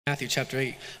Matthew chapter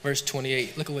 8, verse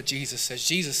 28. Look at what Jesus says.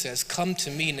 Jesus says, come to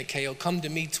me, Nikao, come to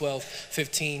me,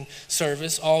 12:15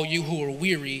 service, all you who are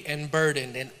weary and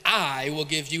burdened, and I will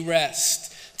give you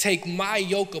rest. Take my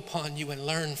yoke upon you and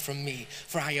learn from me,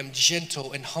 for I am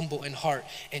gentle and humble in heart,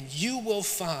 and you will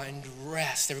find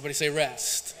rest. Everybody say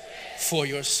rest for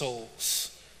your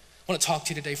souls. I want to talk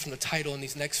to you today from the title in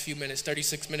these next few minutes,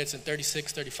 36 minutes and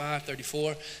 36, 35,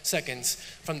 34 seconds,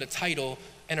 from the title,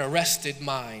 An Arrested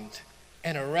Mind.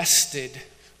 An arrested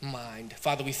mind.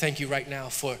 Father, we thank you right now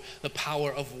for the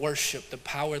power of worship, the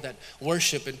power that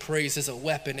worship and praise is a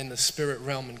weapon in the spirit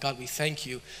realm. And God, we thank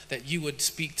you that you would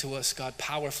speak to us, God,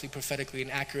 powerfully, prophetically, and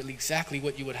accurately, exactly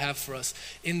what you would have for us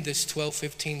in this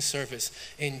 12:15 service.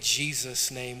 In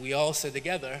Jesus' name. We all said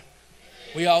together.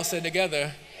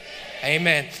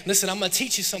 Amen. Listen, I'm going to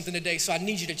teach you something today, so I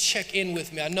need you to check in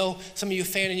with me. I know some of you are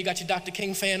fan and you got your Dr.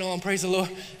 King fan on, praise the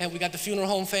Lord, and we got the funeral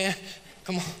home fan.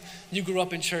 Come on, you grew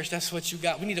up in church, that's what you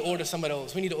got. We need to order some of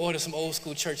those. We need to order some old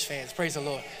school church fans, praise the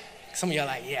Lord. Some of y'all are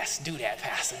like, yes, do that,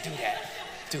 Pastor,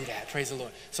 do that, praise the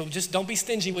Lord. So just don't be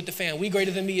stingy with the fan. We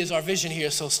greater than me is our vision here,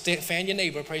 so fan your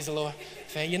neighbor, praise the Lord.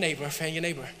 Fan your neighbor. You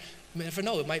never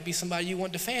know, it might be somebody you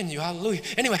want to fan you, hallelujah.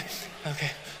 Anyway,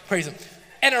 okay, praise him.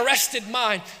 An arrested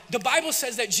mind. The Bible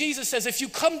says that Jesus says if you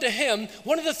come to him,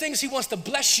 one of the things he wants to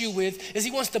bless you with is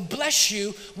he wants to bless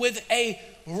you with a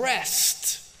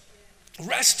rest.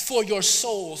 Rest for your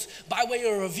souls. By way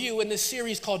of review, in this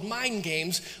series called Mind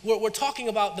Games, we're talking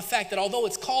about the fact that although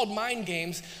it's called Mind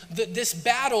Games, this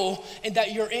battle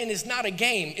that you're in is not a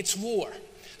game, it's war.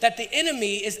 That the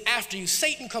enemy is after you.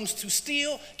 Satan comes to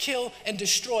steal, kill, and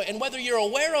destroy. And whether you're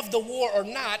aware of the war or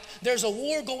not, there's a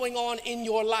war going on in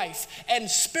your life. And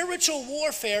spiritual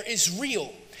warfare is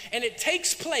real. And it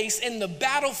takes place in the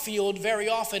battlefield very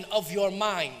often of your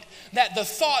mind. That the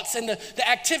thoughts and the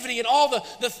activity and all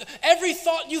every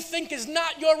thought you think is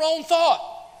not your own thought.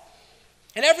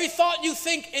 And every thought you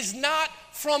think is not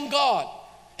from God.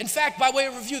 In fact, by way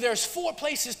of review, there's 4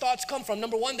 places thoughts come from.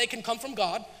 Number 1, they can come from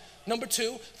God. Number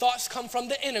 2, thoughts come from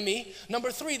the enemy.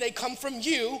 Number 3, they come from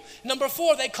you. Number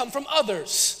 4, they come from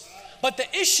others. But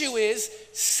the issue is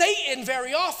Satan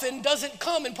very often doesn't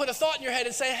come and put a thought in your head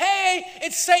and say, hey,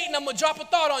 it's Satan, I'm gonna drop a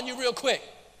thought on you real quick.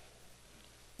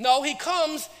 No, he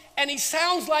comes and he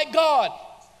sounds like God.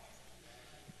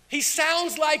 He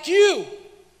sounds like you.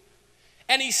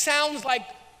 And he sounds like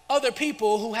other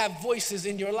people who have voices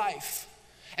in your life.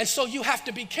 And so you have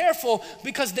to be careful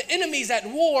because the enemy's at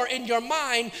war in your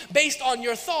mind based on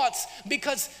your thoughts,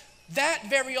 because that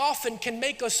very often can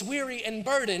make us weary and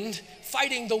burdened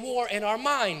fighting the war in our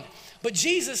mind. But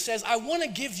Jesus says, I want to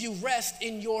give you rest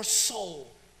in your soul.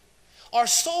 Our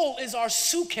soul is our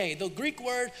suke, the Greek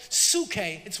word suke.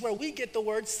 It's where we get the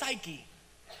word psyche.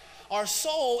 Our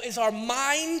soul is our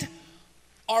mind,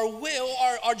 our will,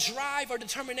 our drive, our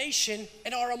determination,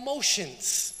 and our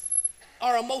emotions.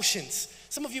 Our emotions.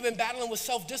 Some of you have been battling with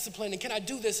self-discipline and can I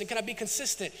do this and can I be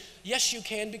consistent? Yes, you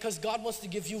can, because God wants to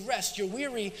give you rest. You're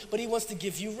weary, but he wants to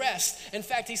give you rest. In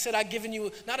fact, he said, I've given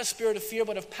you not a spirit of fear,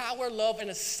 but of power, love, and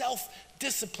a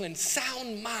self-discipline,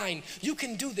 sound mind. You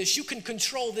can do this. You can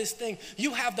control this thing.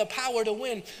 You have the power to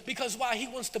win, because why? He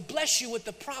wants to bless you with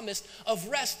the promise of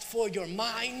rest for your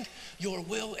mind, your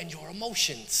will, and your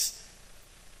emotions.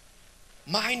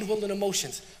 Mind, will, and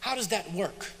emotions. How does that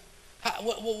work?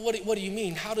 What do you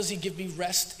mean? How does he give me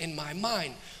rest in my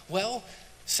mind? Well,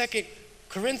 2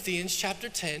 Corinthians chapter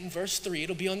 10, verse 3,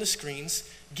 it'll be on the screens,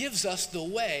 gives us the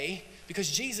way,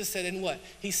 because Jesus said in what?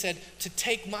 He said, to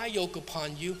take my yoke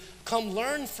upon you, come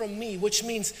learn from me, which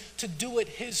means to do it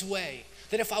his way.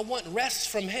 That if I want rest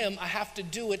from him, I have to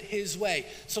do it his way.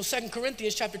 So 2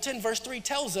 Corinthians chapter 10, verse 3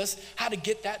 tells us how to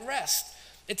get that rest.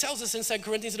 It tells us in 2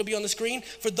 Corinthians, it'll be on the screen,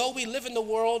 for though we live in the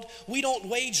world, we don't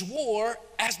wage war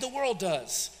as the world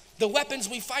does. The weapons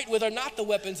we fight with are not the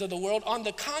weapons of the world. On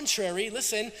the contrary,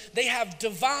 listen, they have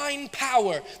divine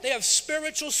power. They have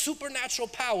spiritual, supernatural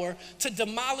power to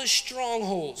demolish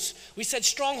strongholds. We said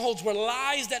strongholds were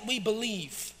lies that we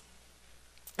believe.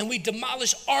 And we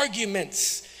demolish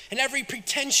arguments and every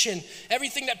pretension,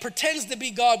 everything that pretends to be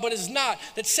God but is not,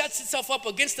 that sets itself up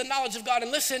against the knowledge of God.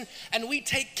 And listen, and we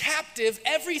take captive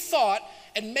every thought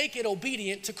and make it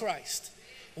obedient to Christ.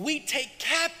 We take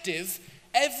captive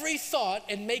every thought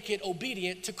and make it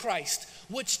obedient to Christ,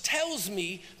 which tells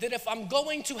me that if I'm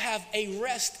going to have a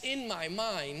rest in my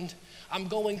mind, I'm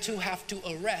going to have to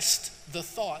arrest the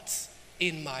thoughts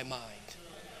in my mind.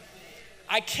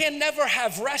 I can never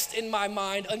have rest in my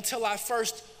mind until I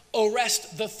first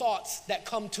arrest the thoughts that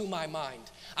come to my mind.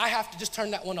 I have to just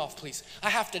turn that one off, please. I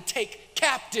have to take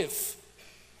captive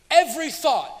every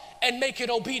thought and make it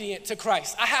obedient to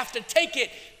Christ. I have to take it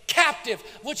captive,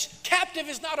 which captive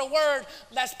is not a word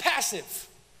that's passive.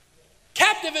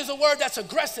 Captive is a word that's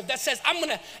aggressive, that says, I'm going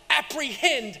to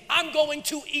apprehend, I'm going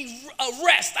to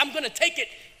arrest, I'm going to take it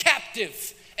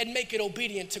captive and make it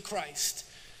obedient to Christ.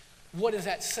 What does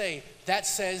that say? That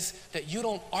says that you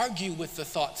don't argue with the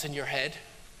thoughts in your head.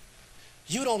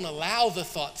 You don't allow the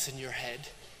thoughts in your head.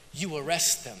 You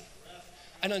arrest them.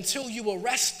 And until you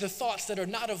arrest the thoughts that are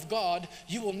not of God,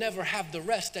 you will never have the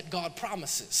rest that God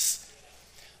promises.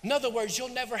 In other words, you'll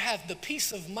never have the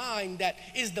peace of mind that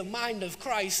is the mind of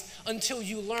Christ until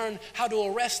you learn how to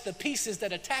arrest the pieces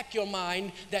that attack your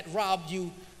mind that rob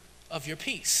you of your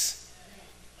peace.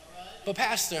 But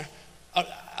Pastor,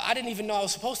 I didn't even know I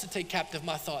was supposed to take captive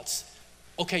my thoughts.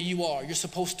 Okay, you are. You're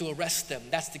supposed to arrest them.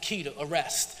 That's the key, to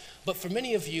arrest. But for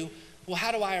many of you, well,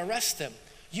 how do I arrest them?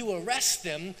 You arrest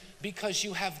them because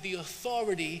you have the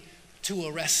authority to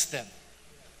arrest them.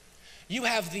 You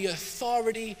have the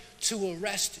authority to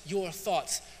arrest your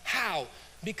thoughts. How?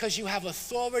 Because you have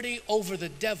authority over the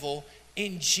devil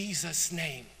in Jesus'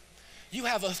 name. You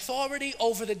have authority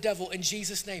over the devil in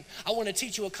Jesus' name. I want to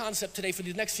teach you a concept today for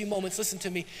the next few moments. Listen to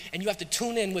me, and you have to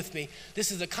tune in with me.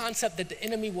 This is a concept that the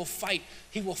enemy will fight.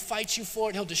 He will fight you for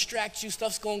it. He'll distract you.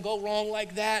 Stuff's going to go wrong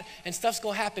like that, and stuff's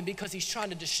going to happen because he's trying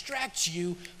to distract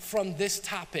you from this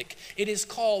topic. It is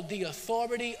called the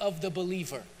authority of the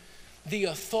believer. The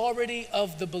authority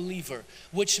of the believer,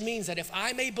 which means that if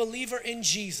I'm a believer in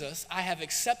Jesus, I have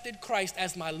accepted Christ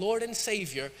as my Lord and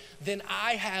Savior, then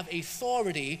I have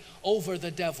authority over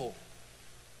the devil.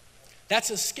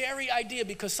 That's a scary idea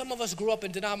because some of us grew up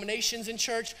in denominations in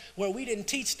church where we didn't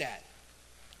teach that.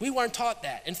 We weren't taught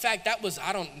that. In fact, that was,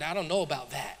 I don't know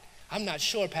about that. I'm not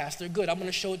sure, Pastor. Good, I'm going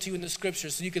to show it to you in the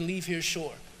scriptures so you can leave here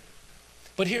sure.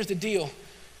 But here's the deal.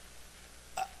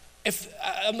 If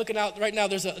I'm looking out right now,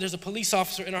 there's a police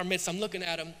officer in our midst. I'm looking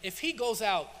at him. If he goes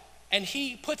out and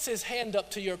he puts his hand up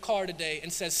to your car today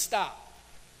and says, stop,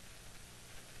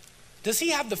 does he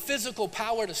have the physical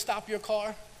power to stop your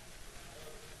car?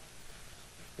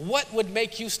 What would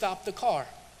make you stop the car?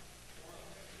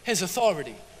 His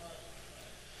authority.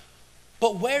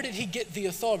 But where did he get the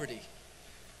authority?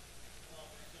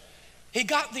 He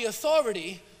got the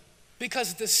authority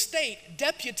because the state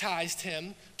deputized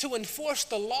him to enforce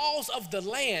the laws of the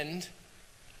land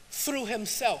through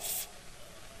himself.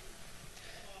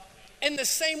 In the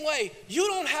same way, you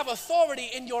don't have authority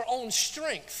in your own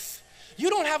strength. You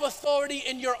don't have authority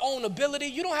in your own ability.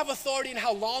 You don't have authority in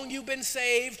how long you've been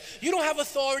saved. You don't have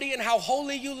authority in how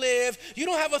holy you live. You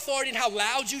don't have authority in how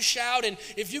loud you shout. And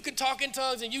if you can talk in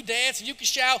tongues and you dance and you can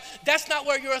shout, that's not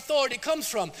where your authority comes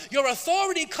from. Your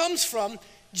authority comes from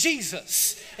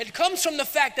Jesus. It comes from the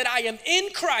fact that I am in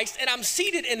Christ and I'm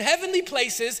seated in heavenly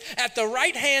places at the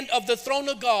right hand of the throne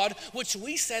of God, which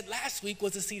we said last week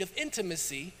was a seat of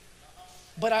intimacy.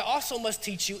 But I also must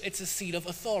teach you it's a seat of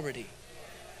authority.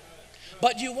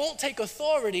 But you won't take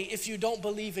authority if you don't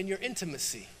believe in your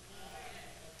intimacy.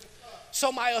 So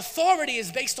my authority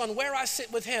is based on where I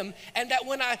sit with him, and that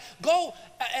when I go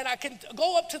and I can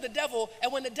go up to the devil,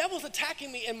 and when the devil's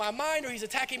attacking me in my mind or he's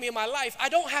attacking me in my life, I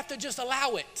don't have to just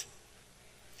allow it.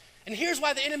 And here's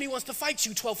why the enemy wants to fight you,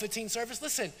 1215 service.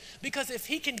 Listen, because if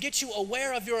he can get you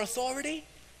aware of your authority,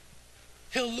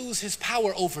 he'll lose his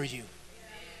power over you.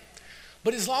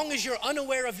 But as long as you're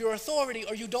unaware of your authority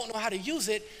or you don't know how to use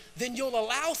it, then you'll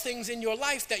allow things in your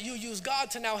life that you use God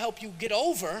to now help you get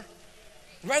over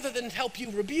rather than help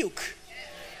you rebuke.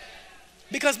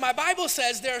 Because my Bible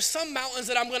says there are some mountains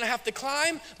that I'm going to have to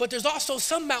climb, but there's also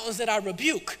some mountains that I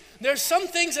rebuke. There's some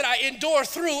things that I endure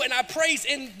through and I praise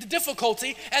in the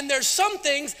difficulty, and there's some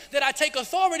things that I take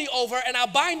authority over and I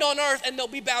bind on earth and they'll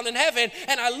be bound in heaven,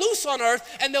 and I loose on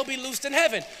earth and they'll be loosed in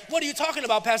heaven. What are you talking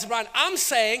about, Pastor Brian? I'm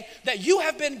saying that you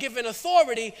have been given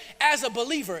authority as a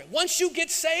believer. Once you get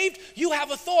saved, you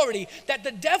have authority that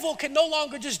the devil can no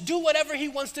longer just do whatever he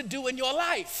wants to do in your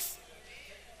life.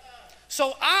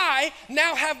 So I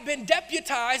now have been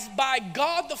deputized by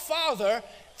God the Father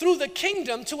through the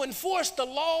kingdom to enforce the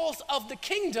laws of the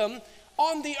kingdom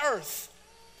on the earth.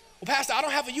 Well, Pastor, I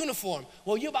don't have a uniform.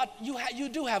 Well, you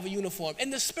do have a uniform. In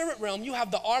the spirit realm, you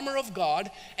have the armor of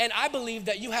God, and I believe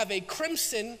that you have a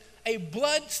crimson, a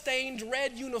blood-stained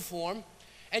red uniform,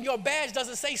 and your badge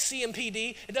doesn't say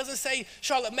CMPD. It doesn't say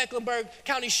Charlotte-Mecklenburg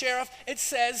County Sheriff. It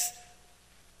says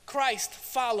Christ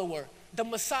follower, the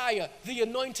Messiah, the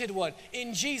anointed one,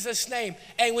 in Jesus' name.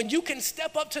 And when you can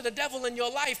step up to the devil in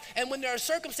your life, and when there are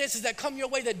circumstances that come your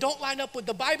way that don't line up with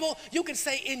the Bible, you can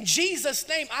say, in Jesus'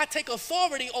 name, I take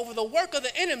authority over the work of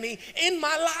the enemy in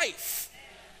my life.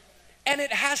 And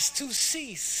it has to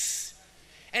cease.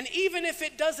 And even if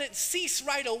it doesn't cease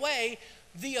right away,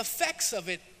 the effects of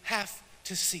it have to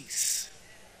to cease.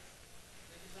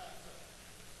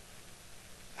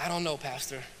 I don't know,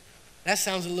 Pastor. That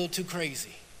sounds a little too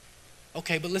crazy.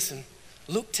 Okay, but listen,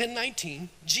 Luke 10:19,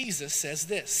 Jesus says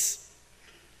this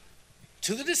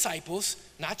to the disciples,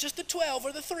 not just the 12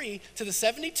 or the 3, to the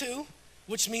 72,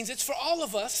 which means it's for all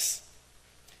of us.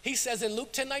 He says in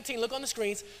Luke 10:19, look on the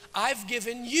screens, I've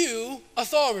given you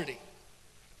authority.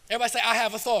 Everybody say, I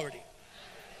have authority.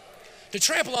 To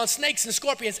trample on snakes and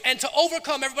scorpions and to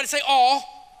overcome, everybody say all,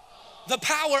 the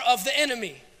power of the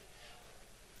enemy.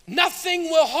 Nothing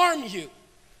will harm you.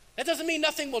 That doesn't mean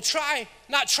nothing will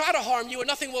not try to harm you, or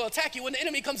nothing will attack you. When the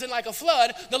enemy comes in like a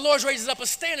flood, the Lord raises up a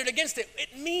standard against it.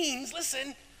 It means,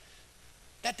 listen,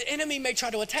 that the enemy may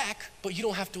try to attack, but you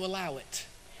don't have to allow it.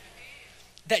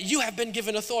 That you have been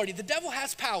given authority. The devil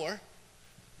has power,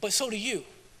 but so do you.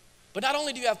 But not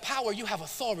only do you have power, you have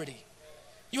authority.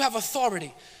 You have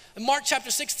authority. In Mark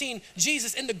chapter 16,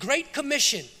 Jesus in the Great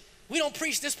Commission, we don't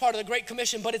preach this part of the Great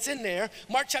Commission, but it's in there.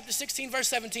 Mark chapter 16, verse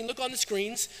 17, look on the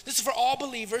screens. This is for all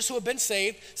believers who have been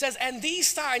saved. It says, and these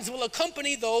signs will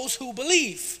accompany those who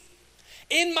believe.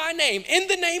 In my name, in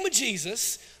the name of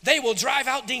Jesus, they will drive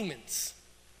out demons.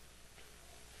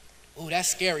 Oh, that's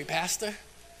scary, Pastor.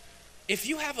 If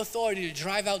you have authority to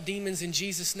drive out demons in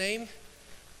Jesus' name,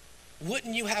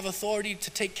 wouldn't you have authority to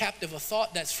take captive a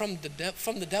thought that's from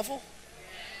the devil?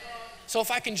 So if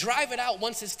I can drive it out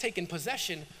once it's taken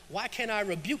possession, why can't I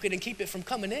rebuke it and keep it from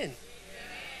coming in?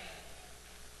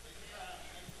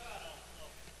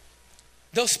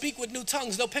 They'll speak with new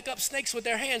tongues. They'll pick up snakes with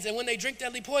their hands, and when they drink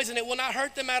deadly poison, it will not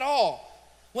hurt them at all.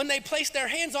 When they place their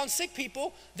hands on sick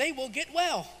people, they will get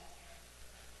well.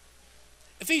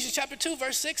 Ephesians chapter 2,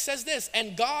 verse 6 says this,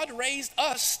 and God raised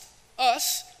us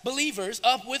believers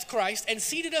up with Christ and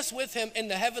seated us with him in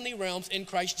the heavenly realms in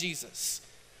Christ Jesus.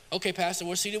 Okay, Pastor,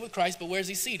 we're seated with Christ, but where's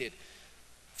he seated?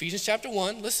 Ephesians chapter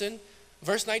 1, listen,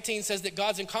 verse 19 says that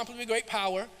God's incomparably great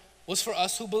power was for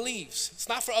us who believes. It's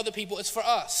not for other people, it's for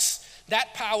us.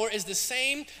 That power is the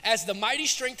same as the mighty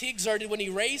strength he exerted when he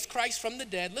raised Christ from the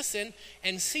dead, listen,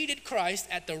 and seated Christ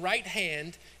at the right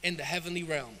hand in the heavenly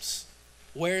realms.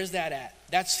 Where is that at?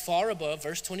 That's far above,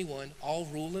 verse 21, all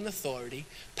rule and authority,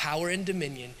 power and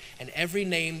dominion, and every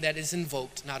name that is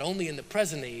invoked, not only in the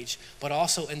present age, but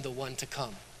also in the one to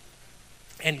come.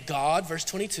 And God, verse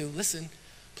 22, listen,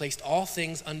 placed all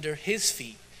things under his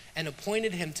feet and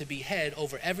appointed him to be head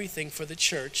over everything for the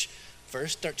church,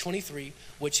 verse 23,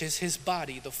 which is his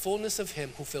body, the fullness of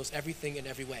him who fills everything in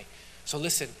every way. So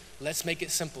listen, let's make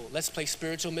it simple. Let's play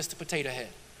spiritual Mr. Potato Head.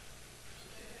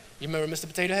 You remember Mr.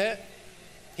 Potato Head?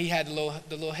 He had the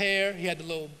little hair, he had the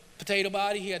little potato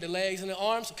body, he had the legs and the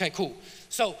arms. Okay, cool.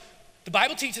 So the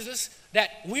Bible teaches us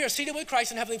that we are seated with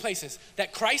Christ in heavenly places,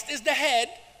 that Christ is the head,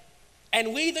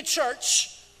 and we, the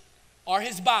church, are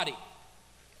his body.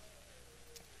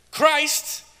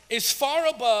 Christ is far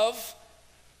above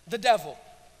the devil.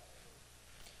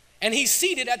 And he's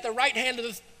seated at the right hand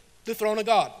of the throne of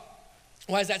God.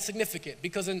 Why is that significant?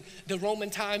 Because in the Roman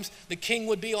times, the king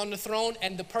would be on the throne,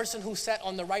 and the person who sat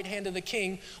on the right hand of the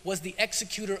king was the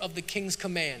executor of the king's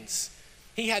commands.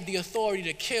 He had the authority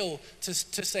to kill, to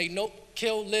say, nope,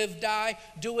 kill, live, die,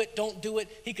 do it, don't do it.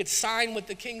 He could sign with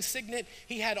the king's signet.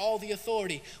 He had all the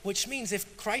authority, which means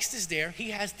if Christ is there,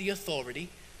 he has the authority.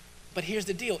 But here's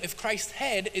the deal. If Christ's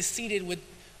head is seated with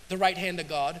the right hand of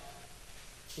God,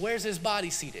 where's his body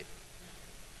seated?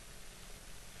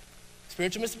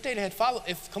 Spiritual Mr. Potato Head, follow.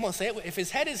 Come on, say it. If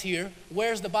his head is here,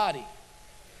 where's the body?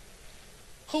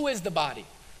 Who is the body?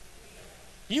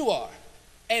 You are.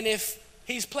 And if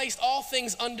he's placed all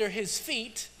things under his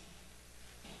feet,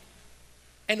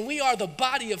 and we are the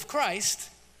body of Christ,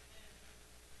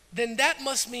 then that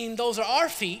must mean those are our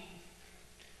feet.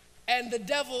 And the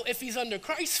devil, if he's under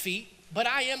Christ's feet, but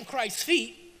I am Christ's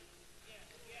feet,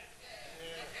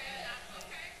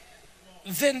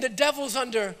 then the devil's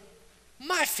under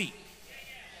my feet.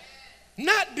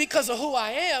 Not because of who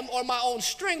I am or my own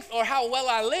strength or how well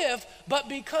I live, but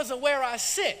because of where I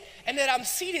sit and that I'm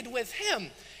seated with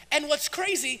him. And what's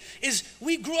crazy is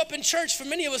we grew up in church. For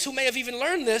many of us who may have even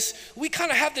learned this, we kind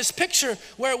of have this picture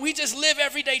where we just live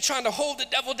every day trying to hold the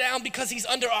devil down because he's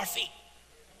under our feet.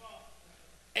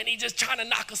 And he's just trying to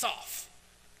knock us off.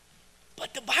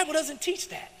 But the Bible doesn't teach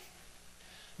that.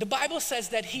 The Bible says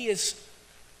that he is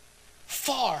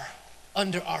far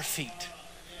under our feet.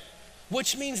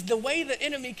 Which means the way the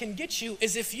enemy can get you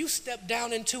is if you step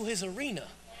down into his arena.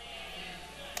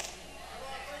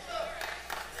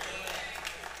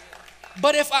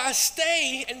 But if I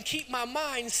stay and keep my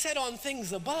mind set on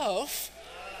things above,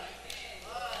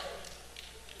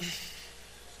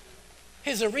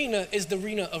 his arena is the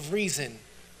arena of reason,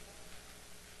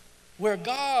 where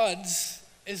God's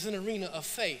is an arena of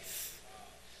faith.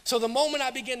 So the moment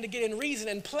I begin to get in reason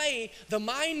and play the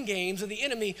mind games of the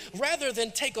enemy, rather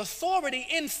than take authority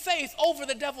in faith over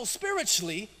the devil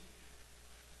spiritually,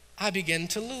 I begin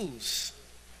to lose.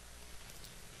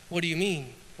 What do you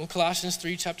mean? Well, Colossians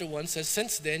 3, chapter 1 says,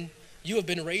 since then, you have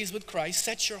been raised with Christ.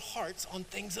 Set your hearts on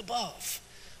things above,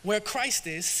 where Christ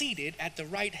is seated at the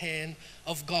right hand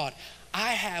of God.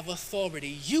 I have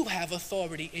authority. You have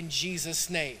authority in Jesus'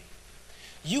 name.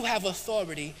 You have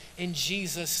authority in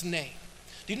Jesus' name.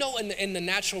 Do you know in the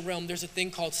natural realm, there's a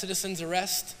thing called citizen's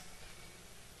arrest?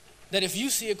 That if you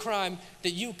see a crime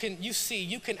that you can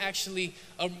actually,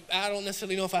 I don't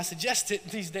necessarily know if I suggest it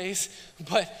these days,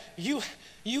 but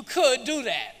you could do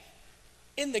that.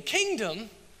 In the kingdom,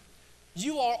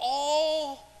 you are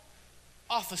all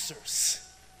officers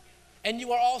and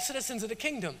you are all citizens of the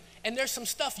kingdom. And there's some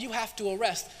stuff you have to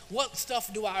arrest. What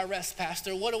stuff do I arrest,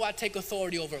 Pastor? What do I take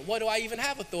authority over? What do I even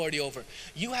have authority over?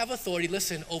 You have authority,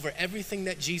 listen, over everything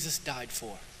that Jesus died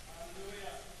for.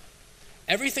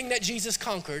 Everything that Jesus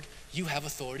conquered, you have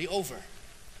authority over.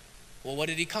 Well, what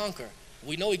did he conquer?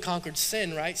 We know he conquered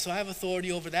sin, right? So I have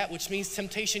authority over that, which means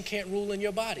temptation can't rule in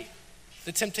your body.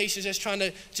 The temptation is just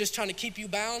trying to keep you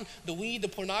bound. The weed, the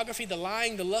pornography, the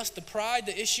lying, the lust, the pride,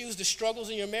 the issues, the struggles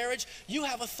in your marriage. You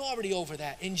have authority over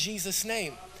that in Jesus'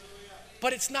 name.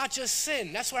 But it's not just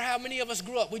sin. That's where how many of us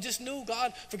grew up. We just knew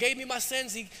God forgave me my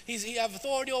sins. He have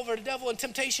authority over the devil and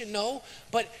temptation. No,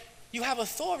 but you have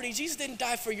authority. Jesus didn't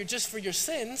die just for your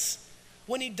sins.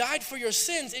 When he died for your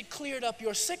sins, it cleared up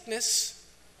your sickness,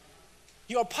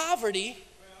 your poverty,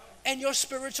 and your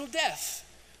spiritual death.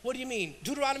 What do you mean?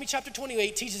 Deuteronomy chapter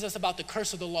 28 teaches us about the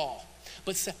curse of the law.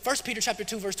 But 1 Peter chapter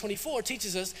 2 verse 24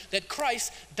 teaches us that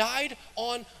Christ died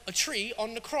on a tree,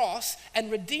 on the cross,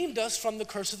 and redeemed us from the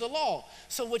curse of the law.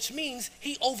 So which means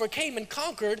he overcame and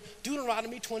conquered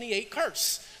Deuteronomy 28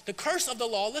 curse. The curse of the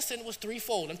law, listen, was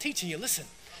threefold. I'm teaching you, listen.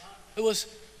 It was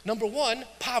number 1,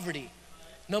 poverty.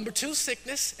 Number 2,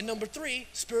 sickness. And number 3,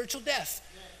 spiritual death.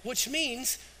 Which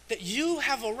means that you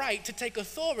have a right to take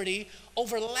authority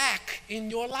over lack in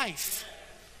your life.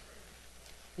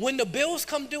 When the bills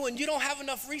come due and you don't have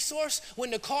enough resource,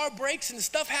 when the car breaks and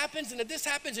stuff happens and this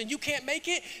happens and you can't make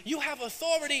it, you have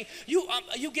authority. You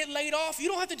get laid off. You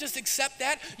don't have to just accept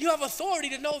that. You have authority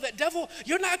to know that, devil,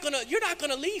 you're not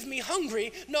gonna leave me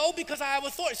hungry. No, because I have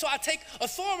authority. So I take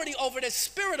authority over the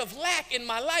spirit of lack in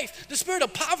my life. The spirit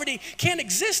of poverty can't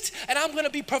exist, and I'm gonna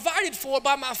be provided for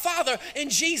by my Father in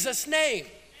Jesus' name.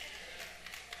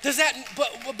 Does that,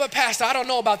 but Pastor, I don't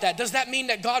know about that. Does that mean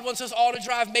that God wants us all to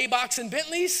drive Maybachs and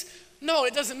Bentleys? No,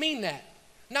 it doesn't mean that.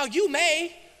 Now you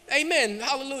may, amen,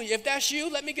 hallelujah. If that's you,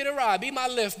 let me get a ride. Be my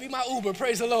Lyft, be my Uber,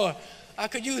 praise the Lord. I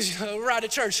could use a ride to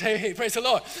church, hey, praise the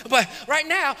Lord. But right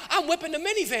now, I'm whipping the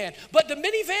minivan. But the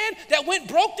minivan that went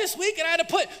broke this week, and I had to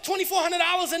put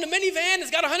 $2,400 in the minivan,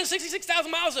 it's got 166,000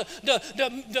 miles,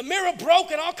 the mirror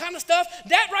broke and all kind of stuff.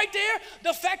 That right there,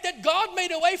 the fact that God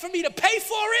made a way for me to pay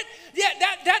for it, yeah,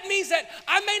 that means that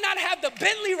I may not have the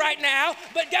Bentley right now,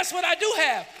 but guess what I do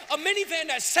have? A minivan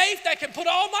that's safe, that can put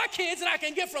all my kids, and I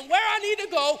can get from where I need to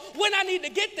go, when I need to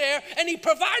get there, and he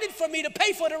provided for me to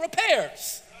pay for the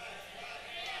repairs.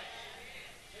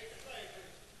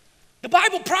 The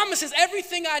Bible promises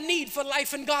everything I need for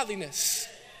life and godliness.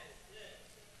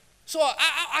 So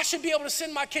I should be able to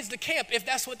send my kids to camp if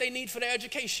that's what they need for their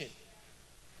education.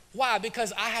 Why?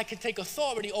 Because I can take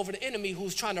authority over the enemy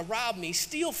who's trying to rob me,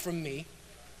 steal from me,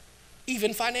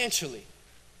 even financially.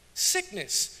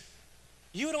 Sickness.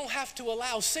 You don't have to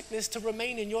allow sickness to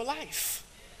remain in your life.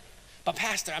 But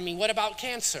Pastor, what about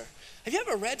cancer? Have you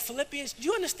ever read Philippians? Do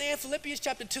you understand Philippians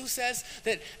chapter 2 says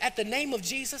that at the name of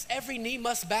Jesus, every knee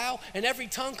must bow and every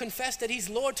tongue confess that he's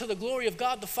Lord to the glory of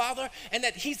God the Father, and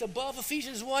that he's above,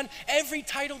 Ephesians 1, every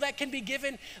title that can be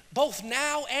given both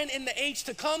now and in the age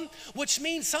to come, which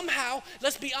means somehow,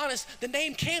 let's be honest, the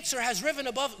name cancer has risen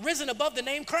above the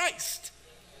name Christ.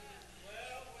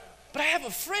 But I have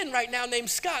a friend right now named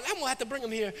Scott. I'm gonna have to bring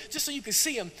him here just so you can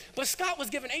see him. But Scott was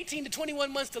given 18 to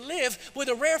 21 months to live with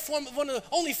a rare form of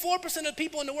only 4% of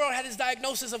people in the world had his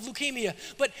diagnosis of leukemia.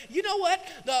 But you know what?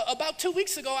 About 2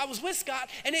 weeks ago, I was with Scott,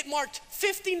 and it marked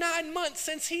 59 months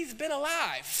since he's been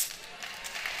alive.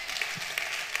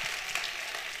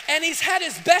 And he's had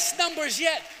his best numbers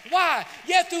yet. Why?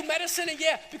 Yeah, through medicine, and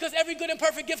yeah, because every good and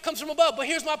perfect gift comes from above. But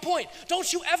here's my point.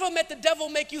 Don't you ever let the devil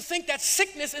make you think that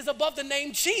sickness is above the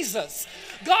name Jesus.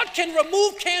 God can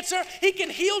remove cancer. He can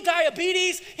heal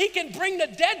diabetes. He can bring the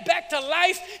dead back to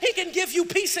life. He can give you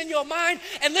peace in your mind.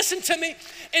 And listen to me.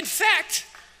 In fact,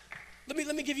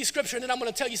 let me give you scripture, and then I'm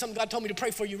going to tell you something God told me to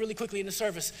pray for you really quickly in the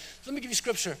service. Let me give you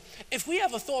scripture. If we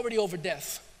have authority over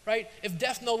death, right? If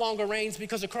death no longer reigns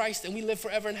because of Christ and we live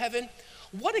forever in heaven,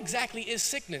 what exactly is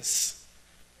sickness?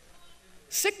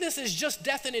 Sickness is just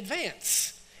death in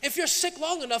advance. If you're sick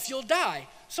long enough, you'll die.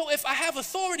 So if I have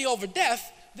authority over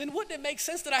death, then wouldn't it make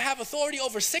sense that I have authority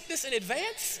over sickness in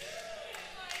advance?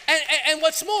 And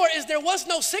what's more is there was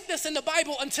no sickness in the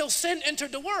Bible until sin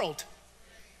entered the world.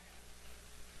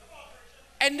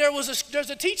 And there's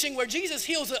a teaching where Jesus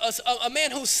heals a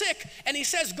man who's sick, and he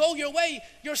says, go your way,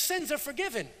 your sins are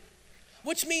forgiven.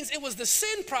 Which means it was the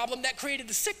sin problem that created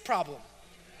the sick problem.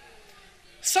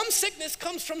 Some sickness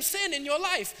comes from sin in your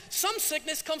life. Some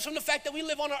sickness comes from the fact that we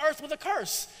live on an earth with a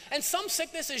curse. And some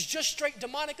sickness is just straight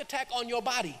demonic attack on your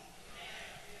body.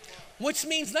 Which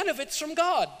means none of it's from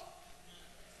God.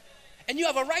 And you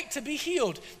have a right to be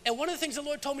healed. And one of the things the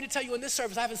Lord told me to tell you in this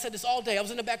service, I haven't said this all day, I was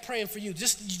in the back praying for you,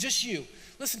 just you.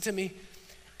 Listen to me,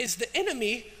 is the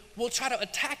enemy will try to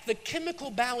attack the chemical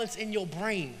balance in your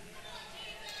brain.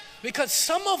 Because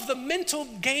some of the mental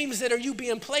games that are you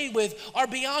being played with are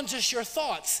beyond just your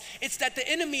thoughts. It's that the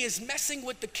enemy is messing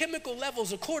with the chemical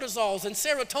levels of cortisols and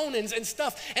serotonins and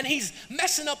stuff, and he's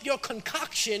messing up your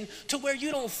concoction to where you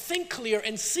don't think clear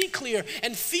and see clear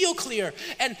and feel clear.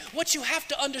 And what you have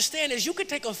to understand is you can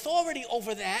take authority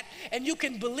over that, and you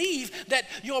can believe that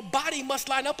your body must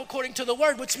line up according to the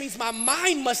word, which means my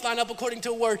mind must line up according to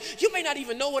the word. You may not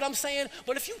even know what I'm saying,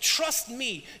 but if you trust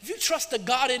me, if you trust the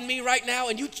God in me right now,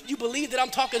 and you believe that I'm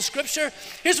talking scripture,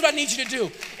 here's what I need you to do.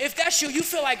 If that's you, you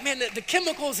feel like, man, the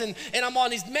chemicals and I'm on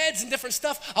these meds and different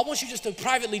stuff, I want you just to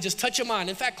privately just touch your mind.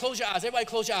 In fact, close your eyes. Everybody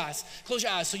close your eyes. Close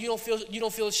your eyes so you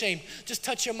don't feel ashamed. Just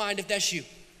touch your mind if that's you.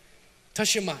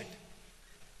 Touch your mind.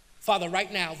 Father,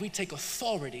 right now, we take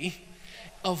authority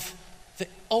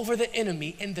over the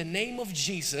enemy in the name of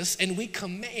Jesus, and we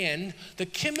command the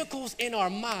chemicals in our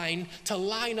mind to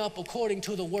line up according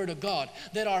to the word of God,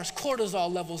 that our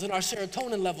cortisol levels and our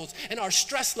serotonin levels and our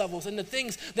stress levels and the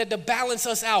things that balance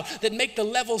us out, that make the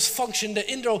levels function, the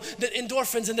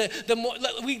endorphins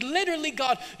and we literally,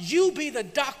 God, you be the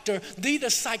doctor, be the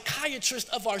psychiatrist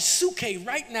of our suke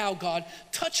right now, God.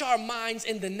 Touch our minds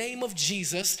in the name of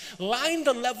Jesus, line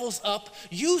the levels up,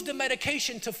 use the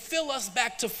medication to fill us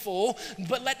back to full,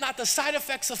 but let not the side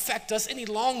effects affect us any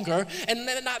longer, and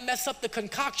let it not mess up the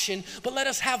concoction, but let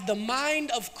us have the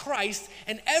mind of Christ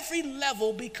and every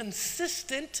level be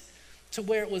consistent to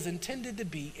where it was intended to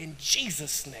be, in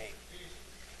Jesus' name.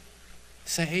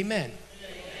 Say amen. Amen.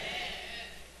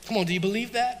 Come on, do you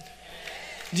believe that?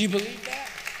 Do you believe that?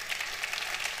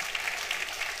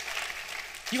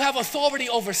 You have authority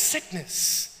over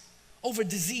sickness, over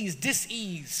disease,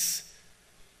 dis-ease.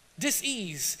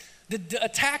 The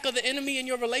attack of the enemy in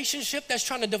your relationship that's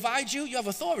trying to divide you, you have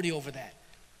authority over that.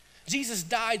 Jesus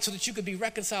died so that you could be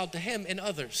reconciled to him and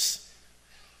others.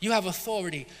 You have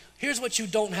authority. Here's what you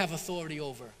don't have authority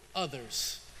over: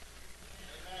 others.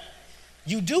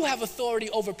 You do have authority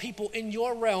over people in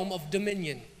your realm of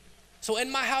dominion. So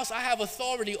in my house, I have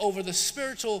authority over the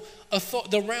spiritual,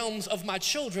 the realms of my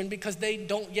children, because they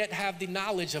don't yet have the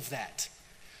knowledge of that.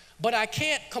 But I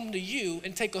can't come to you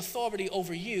and take authority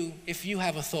over you if you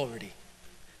have authority.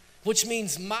 Which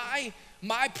means my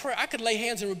prayer, I could lay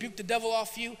hands and rebuke the devil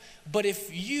off you, but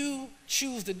if you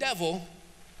choose the devil,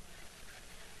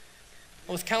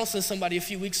 I was counseling somebody a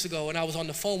few weeks ago, and I was on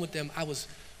the phone with them. I was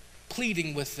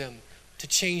pleading with them to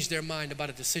change their mind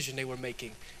about a decision they were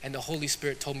making, and the Holy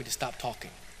Spirit told me to stop talking.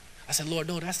 I said, Lord,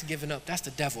 no, that's giving up. That's the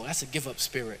devil. That's a give up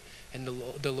spirit. And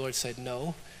the Lord said,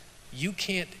 no, you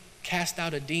can't cast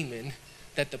out a demon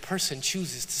that the person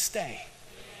chooses to stay.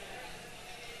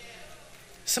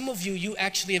 Some of you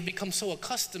actually have become so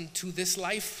accustomed to this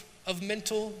life of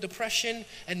mental depression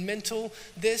and mental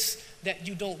this that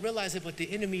you don't realize it, but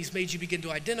the enemy's made you begin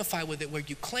to identify with it, where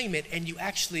you claim it and you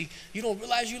don't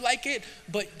realize you like it,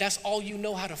 but that's all you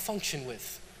know how to function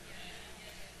with.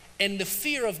 And the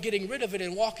fear of getting rid of it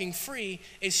and walking free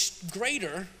is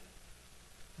greater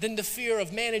than the fear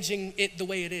of managing it the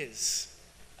way it is.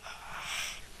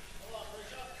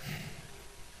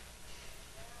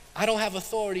 I don't have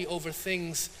authority over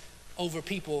things, over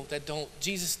people that don't.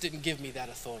 Jesus didn't give me that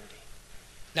authority.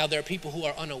 Now, there are people who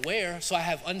are unaware, so I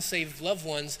have unsaved loved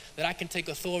ones that I can take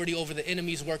authority over the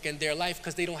enemy's work in their life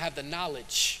because they don't have the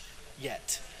knowledge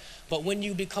yet. But when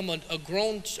you become a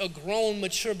grown,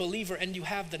 mature believer and you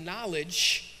have the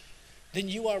knowledge, then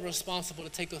you are responsible to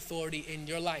take authority in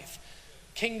your life.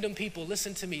 Kingdom people,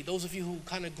 listen to me. Those of you who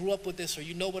kind of grew up with this, or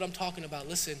you know what I'm talking about,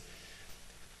 listen.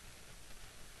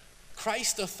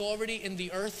 Christ's authority in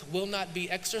the earth will not be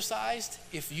exercised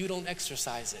if you don't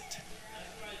exercise it.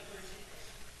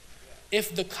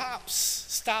 If the cops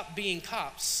stopped being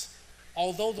cops,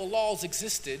 although the laws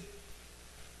existed,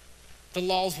 the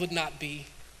laws would not be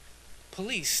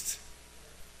policed.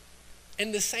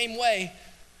 In the same way,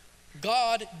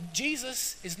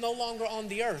 Jesus is no longer on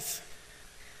the earth,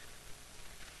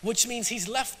 which means he's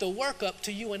left the work up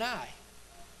to you and I,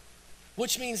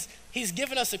 which means he's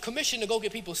given us a commission to go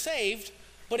get people saved.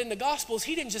 But in the Gospels,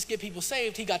 he didn't just get people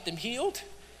saved, he got them healed,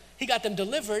 he got them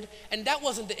delivered, and that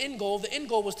wasn't the end goal. The end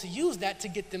goal was to use that to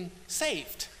get them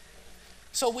saved.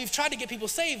 So we've tried to get people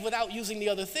saved without using the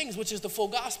other things, which is the full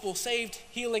gospel: saved,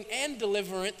 healing, and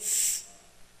deliverance.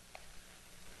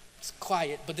 It's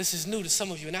quiet, but this is new to some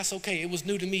of you, and that's okay. It was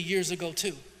new to me years ago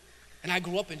too, and I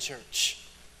grew up in church.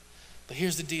 But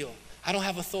here's the deal. I don't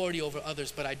have authority over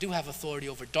others, but I do have authority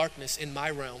over darkness in my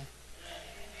realm.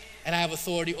 And I have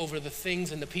authority over the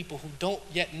things and the people who don't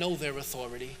yet know their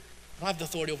authority. I don't have the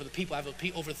authority over the people. I have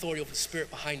authority over the spirit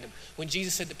behind them. When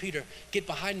Jesus said to Peter, "Get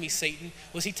behind me, Satan,"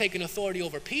 was he taking authority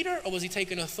over Peter, or was he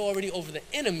taking authority over the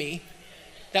enemy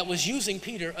that was using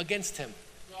Peter against him?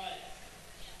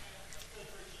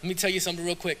 Let me tell you something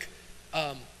real quick.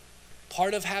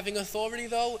 Part of having authority,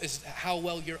 though, is how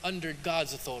well you're under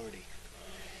God's authority.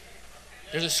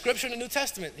 There's a scripture in the New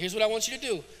Testament. Here's what I want you to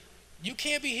do. You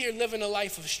can't be here living a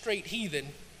life of straight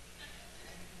heathen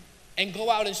and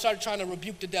go out and start trying to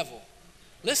rebuke the devil.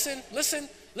 Listen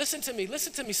to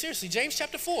me seriously. James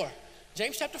chapter 4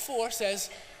 says,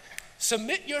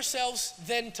 "Submit yourselves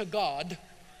then to God,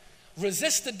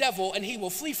 resist the devil, and he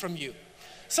will flee from you."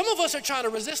 Some of us are trying to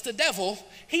resist the devil.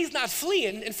 He's not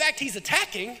fleeing. In fact, he's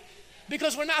attacking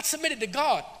because we're not submitted to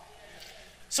God.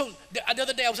 So the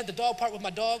other day I was at the dog park with my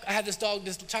dog. I had this dog,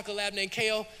 this chocolate lab named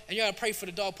Nikao, and you gotta pray for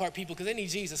the dog park people because they need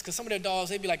Jesus. Because some of their dogs,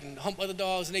 they be like hump other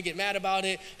dogs and they get mad about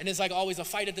it, and it's like always a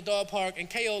fight at the dog park. And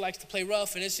Nikao likes to play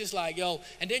rough, and it's just like, yo.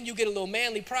 And then you get a little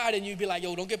manly pride, and you be like,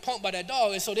 yo, don't get punked by that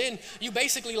dog. And so then you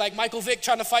basically like Michael Vick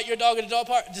trying to fight your dog at the dog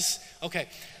park. Just okay,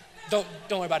 don't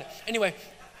worry about it. Anyway.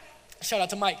 Shout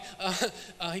out to Mike.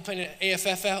 He playing in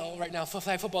AFFL right now,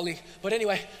 Flag Football League. But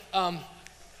anyway,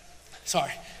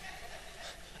 sorry.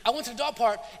 I went to the dog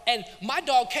park, and my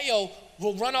dog, Ko,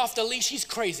 will run off the leash. He's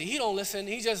crazy. He don't listen.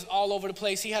 He's just all over the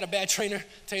place. He had a bad trainer,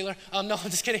 Taylor. No, I'm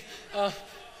just kidding.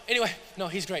 Anyway, no,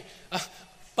 he's great.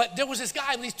 But there was this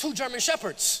guy with these 2 German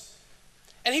Shepherds,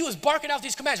 and he was barking out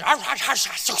these commands. Like,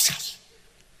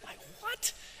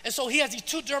 what? And so he has these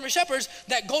 2 German Shepherds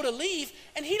that go to leave,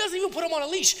 and he doesn't even put them on a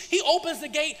leash. He opens the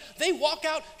gate, they walk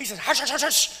out, he says, hush, hush, hush,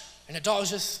 hush, and the dogs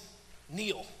just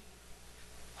kneel.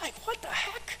 Like, what the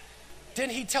heck? Then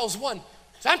he tells one,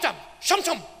 Zamtam,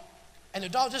 Shamtam, and the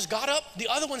dog just got up. The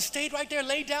other one stayed right there,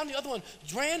 laid down. The other one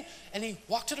ran, and he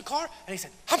walked to the car, and he said,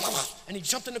 hum, hum, hum, and he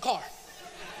jumped in the car.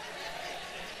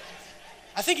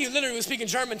 I think he literally was speaking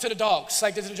German to the dogs,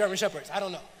 like to the German Shepherds. I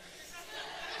don't know.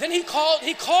 Then he called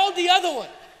the other one.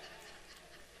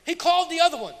 He called the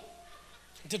other one.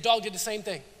 The dog did the same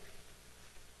thing.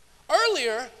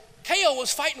 Earlier, Ko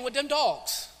was fighting with them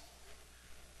dogs.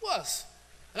 Was.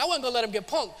 And I wasn't gonna let him get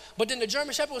punked. But then the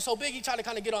German Shepherd was so big, he tried to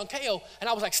kind of get on Ko, and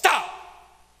I was like, stop.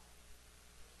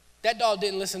 That dog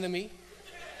didn't listen to me.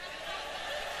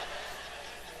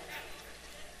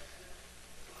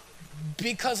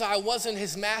 Because I wasn't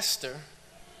his master,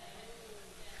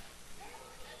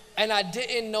 and I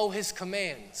didn't know his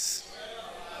commands.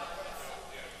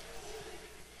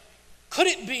 Could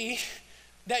it be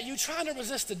that you're trying to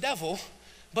resist the devil,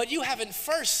 but you haven't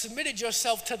first submitted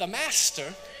yourself to the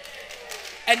master,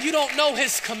 and you don't know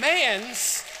his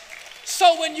commands?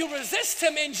 So when you resist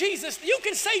him in Jesus, you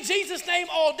can say Jesus' name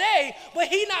all day, but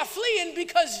he's not fleeing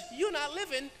because you're not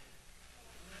living.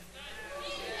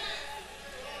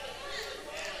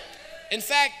 In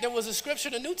fact, there was a scripture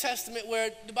in the New Testament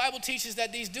where the Bible teaches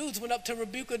that these dudes went up to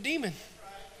rebuke a demon.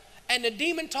 And the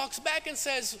demon talks back and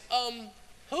says,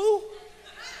 who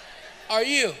are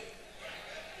you?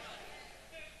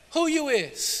 Who you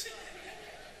is?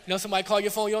 You know, somebody call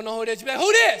your phone, you don't know who it is. You be like,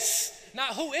 who this?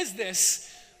 Not who is this,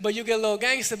 but you get a little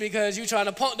gangster because you trying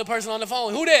to punk the person on the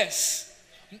phone. Who this?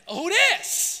 Who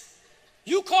this?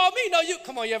 You call me? No, you,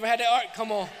 come on, you ever had that art?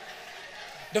 Come on.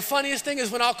 The funniest thing is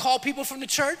when I'll call people from the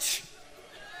church.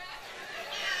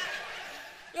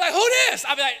 You're like, who this?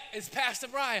 I'll be like, it's Pastor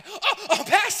Brian. Oh,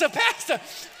 Pastor.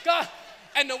 God.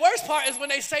 And the worst part is when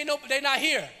they say no, but they're not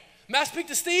here. May I speak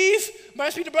to Steve? May I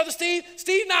speak to Brother Steve?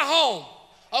 Steve not home.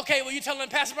 Okay, well, you telling them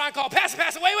Pastor Brian called. Pastor,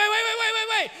 wait.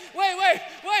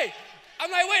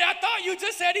 I'm like, wait, I thought you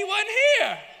just said he wasn't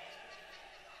here.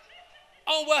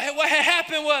 Oh, well, what had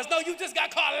happened was, no, you just got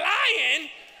caught lying.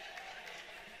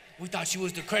 We thought you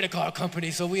was the credit card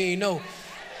company, so we ain't know.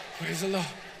 Praise the Lord.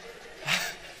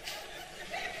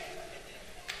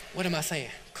 What am I saying?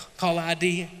 Call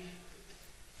ID.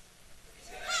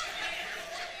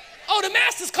 Oh, the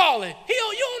master's calling. You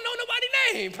don't know nobody's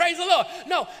name. Praise the Lord.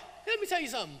 No, let me tell you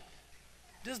something.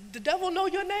 Does the devil know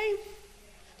your name?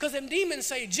 Because them demons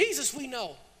say, Jesus we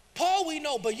know, Paul we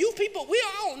know, but you people,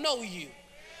 I don't know you.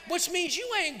 Which means you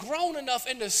ain't grown enough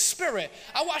in the spirit.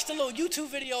 I watched a little YouTube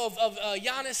video of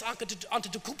Giannis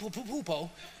Antetokounmpo.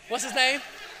 What's his name?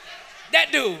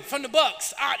 That dude from the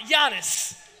Bucks,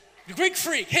 Giannis, the Greek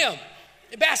freak, him,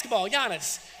 in basketball,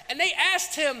 Giannis. And they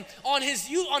asked him on his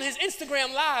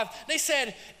Instagram Live, they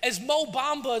said, is Mo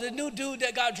Bamba, the new dude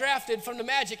that got drafted from the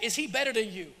Magic, is he better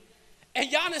than you? And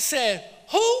Giannis said,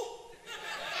 who?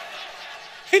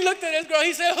 He looked at this girl,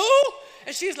 he said, who?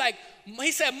 And she's like,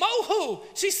 he said, Mo who?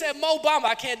 She said, Mo Bamba.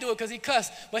 I can't do it because he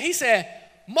cussed. But he said,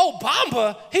 Mo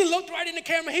Bamba? He looked right in the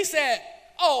camera. He said,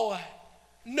 oh,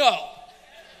 no.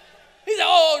 He said,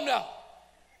 oh, no.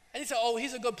 And he said, oh,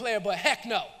 he's a good player, but heck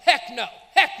no, heck no,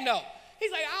 heck no.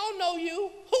 He's like, I don't know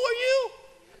you. Who are you?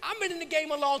 I've been in the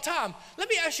game a long time. Let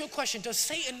me ask you a question. Does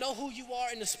Satan know who you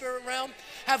are in the spirit realm?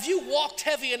 Have you walked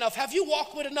heavy enough? Have you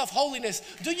walked with enough holiness?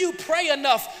 Do you pray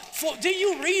enough? Do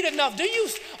you read enough?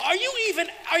 Are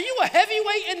you a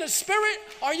heavyweight in the spirit?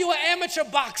 Or are you an amateur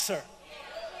boxer?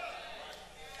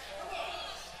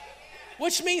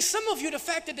 Which means some of you, the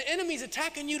fact that the enemy's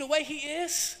attacking you the way he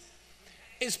is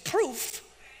proof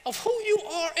of who you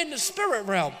are in the spirit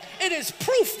realm. It is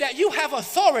proof that you have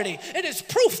authority. It is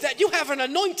proof that you have an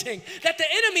anointing, that the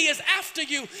enemy is after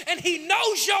you and he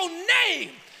knows your name.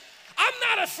 I'm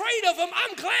not afraid of him.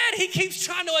 I'm glad he keeps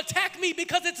trying to attack me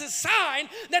because it's a sign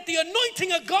that the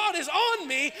anointing of God is on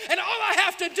me and all I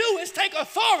have to do is take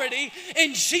authority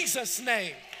in Jesus'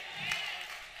 name.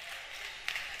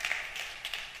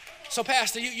 So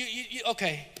Pastor, you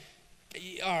okay.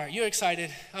 All right, you're excited.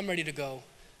 I'm ready to go.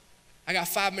 I got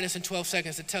 5 minutes and 12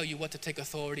 seconds to tell you what to take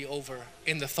authority over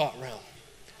in the thought realm.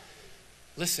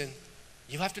 Listen,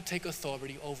 you have to take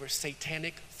authority over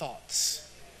satanic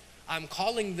thoughts. I'm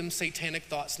calling them satanic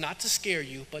thoughts not to scare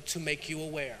you, but to make you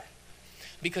aware.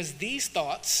 Because these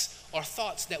thoughts are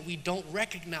thoughts that we don't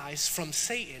recognize from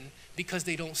Satan because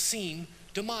they don't seem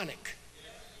demonic.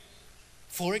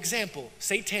 For example,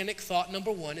 satanic thought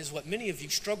number 1 is what many of you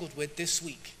struggled with this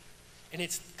week, and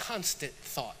it's constant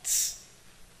thoughts.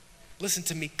 Listen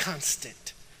to me,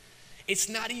 constant. It's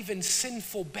not even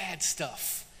sinful bad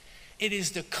stuff. It is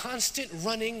the constant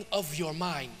running of your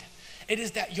mind. It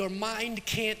is that your mind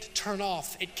can't turn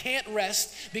off. It can't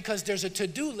rest because there's a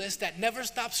to-do list that never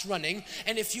stops running.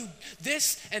 And if you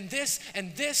this and this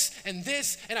and this and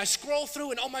this, and I scroll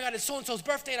through and oh my God, it's so-and-so's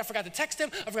birthday and I forgot to text them,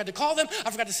 I forgot to call them,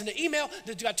 I forgot to send an email.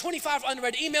 You got 25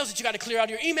 unread emails that you got to clear out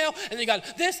of your email. And then you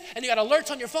got this, and you got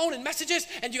alerts on your phone and messages,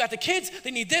 and you got the kids,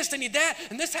 they need this, they need that,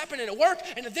 and this happened and at work,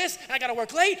 and this, and I got to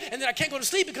work late, and then I can't go to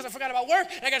sleep because I forgot about work,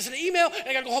 and I got to send an email, and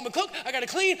I got to go home and cook, I got to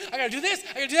clean, I got to do this,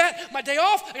 I got to do that, my day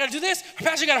off, I got to do this,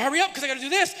 Pastor, you got to hurry up because I got to do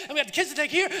this, and we got the kids to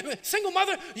take here. Single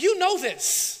mother, you know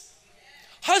this.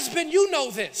 Husband, you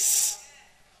know this.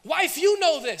 Wife, you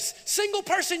know this. Single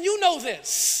person, you know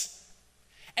this.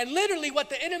 And literally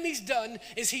what the enemy's done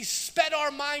is he's sped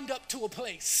our mind up to a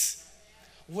place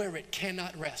where it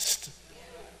cannot rest.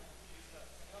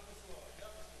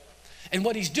 And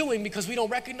what he's doing, because we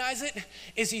don't recognize it,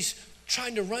 is he's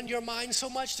trying to run your mind so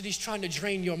much that he's trying to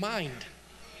drain your mind.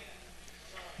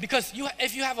 Because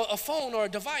if you have a phone or a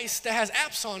device that has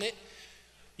apps on it,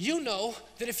 you know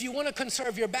that if you want to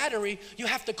conserve your battery, you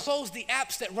have to close the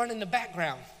apps that run in the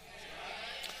background.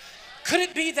 Could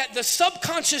it be that the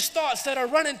subconscious thoughts that are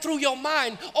running through your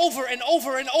mind over and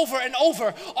over and over and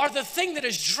over are the thing that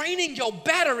is draining your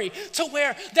battery to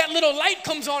where that little light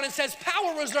comes on and says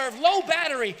power reserve, low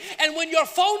battery. And when your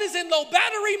phone is in low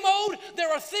battery mode,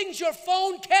 there are things your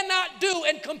phone cannot do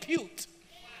and compute.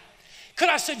 Could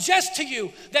I suggest to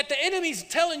you that the enemy's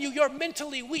telling you you're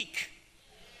mentally weak,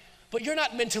 but you're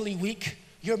not mentally weak,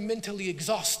 you're mentally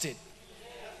exhausted.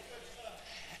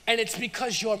 And it's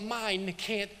because your mind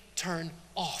can't turn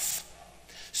off.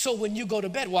 So when you go to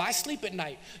bed, well, I sleep at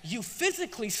night. You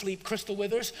physically sleep, Crystal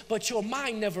Withers, but your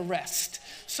mind never rests.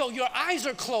 So your eyes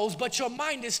are closed, but your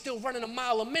mind is still running a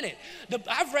mile a minute.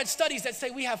 I've read studies that say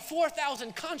we have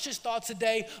 4,000 conscious thoughts a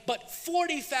day, but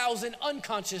 40,000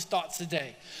 unconscious thoughts a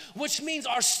day, which means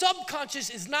our subconscious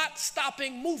is not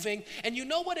stopping moving. And you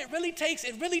know what it really takes?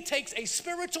 It really takes a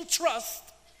spiritual trust.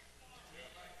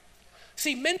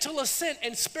 See, mental assent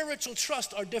and spiritual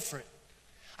trust are different.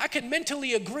 I can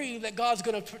mentally agree that God's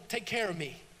going to take care of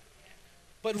me.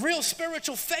 But real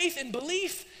spiritual faith and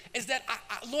belief is that,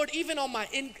 Lord, even on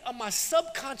my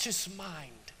subconscious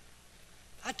mind,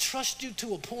 I trust you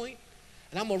to a point,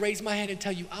 and I'm going to raise my hand and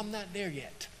tell you I'm not there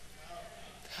yet.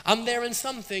 I'm there in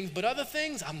some things, but other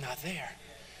things, I'm not there.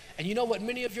 And you know what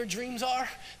many of your dreams are?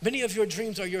 Many of your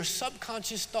dreams are your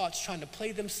subconscious thoughts trying to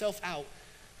play themselves out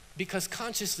because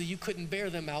consciously you couldn't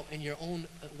bear them out in your own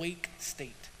awake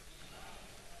state.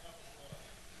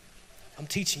 I'm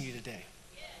teaching you today.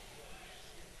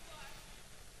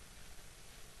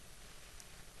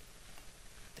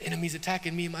 The enemy's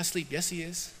attacking me in my sleep. Yes, he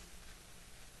is.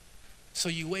 So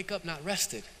you wake up not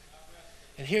rested.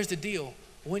 And here's the deal.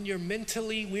 When you're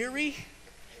mentally weary,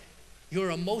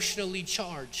 you're emotionally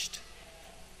charged.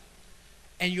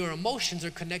 And your emotions are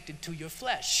connected to your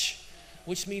flesh,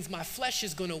 which means my flesh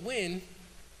is going to win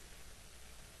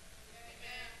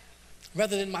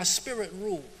rather than my spirit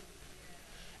rule.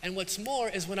 And what's more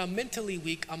is when I'm mentally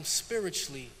weak, I'm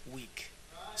spiritually weak.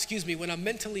 Excuse me, when I'm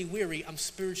mentally weary, I'm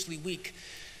spiritually weak.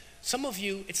 Some of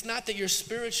you, it's not that you're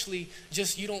spiritually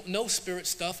just, you don't know spirit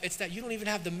stuff. It's that you don't even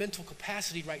have the mental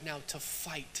capacity right now to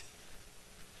fight.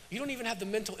 You don't even have the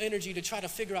mental energy to try to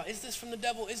figure out, is this from the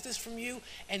devil? Is this from you?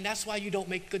 And that's why you don't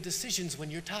make good decisions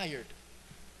when you're tired.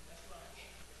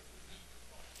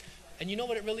 And you know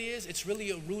what it really is? It's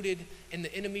really rooted in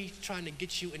the enemy trying to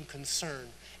get you in concern.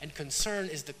 And concern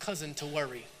is the cousin to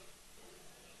worry.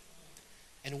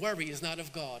 And worry is not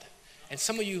of God. And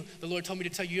some of you, the Lord told me to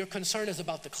tell you, your concern is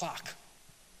about the clock.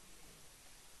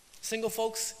 Single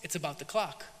folks, it's about the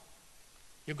clock.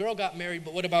 Your girl got married,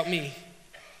 but what about me?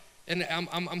 And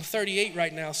I'm 38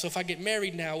 right now, so if I get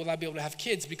married now, will I be able to have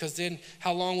kids? Because then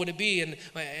how long would it be?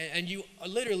 And you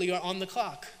literally are on the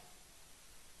clock.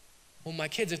 Well, my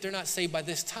kids, if they're not saved by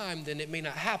this time, then it may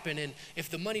not happen. And if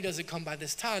the money doesn't come by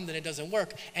this time, then it doesn't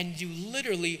work. And you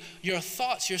literally, your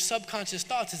thoughts, your subconscious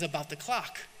thoughts is about the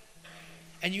clock.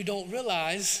 And you don't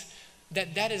realize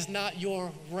that that is not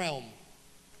your realm.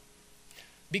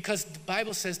 Because the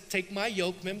Bible says, take my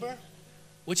yoke, remember,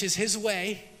 which is his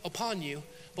way upon you.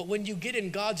 But when you get in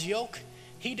God's yoke,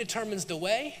 he determines the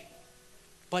way,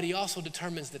 but he also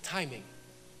determines the timing.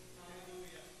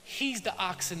 He's the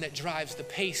oxen that drives the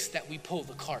pace that we pull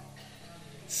the cart.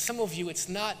 Some of you, it's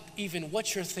not even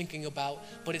what you're thinking about,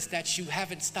 but it's that you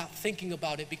haven't stopped thinking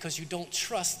about it because you don't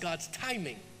trust God's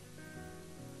timing.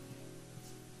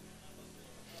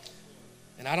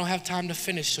 And I don't have time to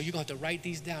finish, so you're going to have to write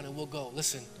these down and we'll go.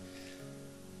 Listen,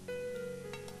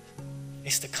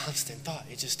 it's the constant thought.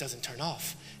 It just doesn't turn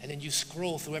off. And then you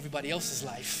scroll through everybody else's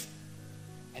life.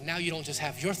 And now you don't just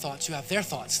have your thoughts, you have their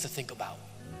thoughts to think about.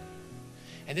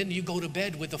 And then you go to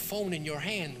bed with the phone in your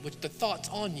hand with the thoughts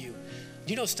on you.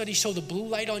 You know, studies show the blue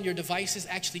light on your devices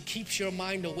actually keeps your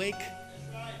mind awake.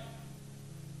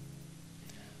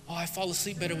 Oh, I fall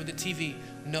asleep better with the TV.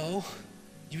 No,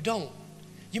 you don't.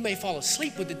 You may fall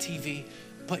asleep with the TV,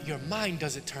 but your mind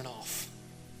doesn't turn off.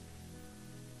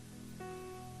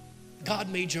 God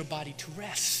made your body to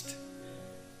rest.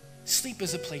 Sleep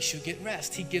is a place you get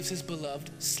rest. He gives his beloved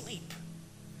sleep.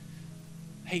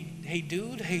 Hey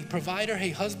dude, hey provider,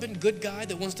 hey husband, good guy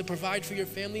that wants to provide for your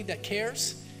family, that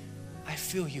cares. I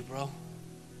feel you, bro.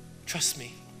 Trust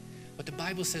me. But the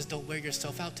Bible says don't wear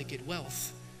yourself out to get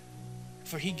wealth,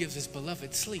 for he gives his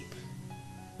beloved sleep.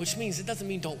 Which means it doesn't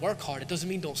mean don't work hard. It doesn't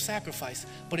mean don't sacrifice.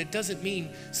 But it doesn't mean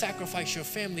sacrifice your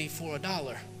family for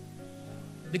 $1.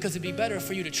 Because it'd be better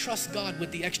for you to trust God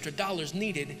with the extra dollars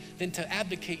needed than to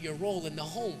abdicate your role in the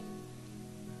home.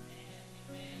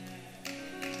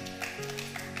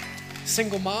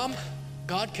 Single mom,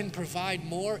 God can provide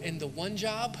more in the one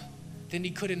job than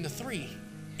he could in the 3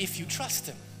 if you trust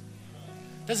him.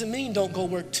 Doesn't mean don't go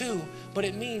work 2, but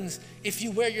it means if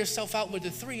you wear yourself out with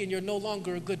the 3 and you're no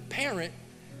longer a good parent,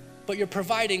 but you're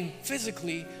providing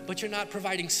physically, but you're not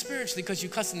providing spiritually because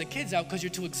you're cussing the kids out because you're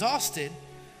too exhausted,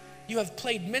 you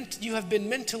have been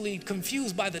mentally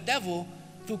confused by the devil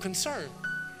through concern.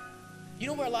 You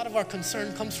know where a lot of our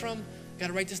concern comes from? Got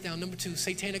to write this down. Number 2,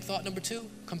 satanic thought. Number 2,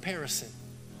 comparison.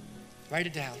 Write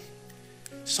it down.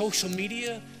 Social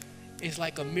media is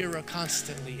like a mirror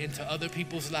constantly into other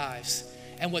people's lives.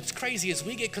 And what's crazy is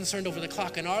we get concerned over the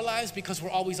clock in our lives because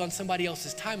we're always on somebody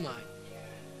else's timeline.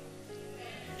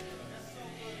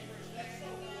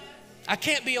 I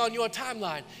can't be on your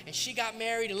timeline. And she got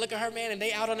married and look at her man and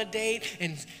they out on a date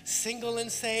and single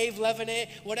and saved, loving it,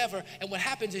 whatever. And what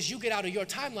happens is you get out of your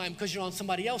timeline because you're on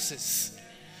somebody else's.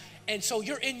 And so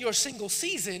you're in your single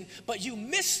season, but you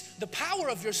miss the power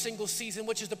of your single season,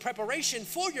 which is the preparation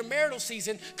for your marital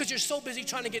season because you're so busy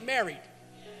trying to get married.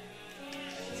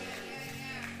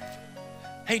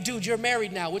 Hey dude, you're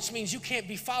married now, which means you can't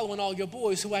be following all your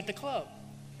boys who are at the club.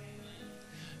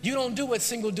 You don't do what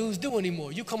single dudes do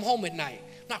anymore. You come home at night.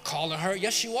 I'm not calling her.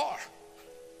 Yes, you are.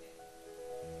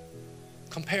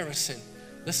 Comparison.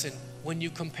 Listen, when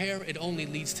you compare, it only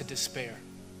leads to despair.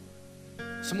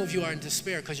 Some of you are in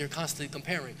despair because you're constantly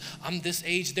comparing. I'm this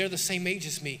age, they're the same age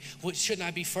as me. What shouldn't I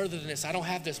be further than this? I don't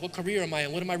have this. What career am I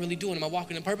in? What am I really doing? Am I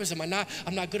walking in purpose? Am I not?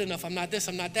 I'm not good enough. I'm not this.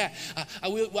 I'm not that.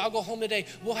 I'll go home today.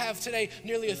 We'll have today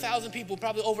nearly 1,000 people,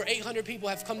 probably over 800 people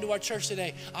have come to our church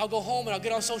today. I'll go home and I'll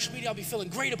get on social media. I'll be feeling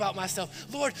great about myself.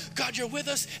 Lord, God, you're with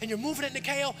us and you're moving at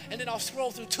Nikao. And then I'll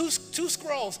scroll through two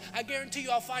scrolls. I guarantee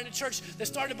you I'll find a church that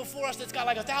started before us that's got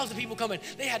like 1,000 people coming.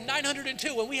 They had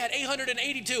 902 and we had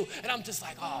 882. And I'm just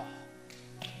like, oh.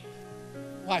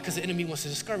 Why? Because the enemy wants to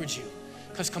discourage you.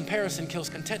 Because comparison kills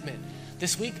contentment.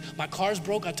 This week, my car's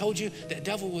broke. I told you the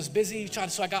devil was busy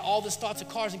so I got all this thoughts of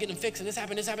cars and getting them fixed. And this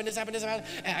happened. And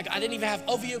I didn't even have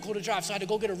a vehicle to drive. So I had to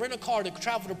go get a rental car to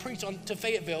travel to preach to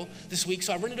Fayetteville this week.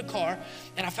 So I rented a car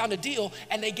and I found a deal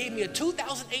and they gave me a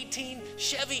 2018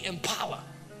 Chevy Impala.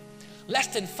 Less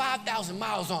than 5,000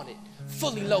 miles on it,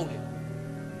 fully loaded.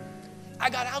 I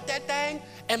got out that thing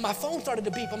and my phone started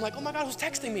to beep. I'm like, oh my God, who's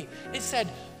texting me? It said,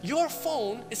 your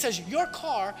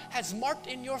car has marked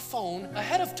in your phone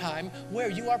ahead of time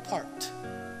where you are parked.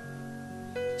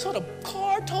 So the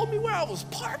car told me where I was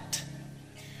parked.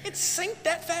 It synced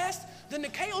that fast. The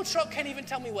Nikao truck can't even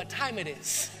tell me what time it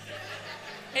is.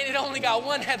 And it only got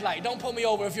one headlight. Don't pull me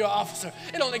over if you're an officer.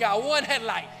 It only got one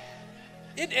headlight.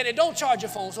 And it don't charge your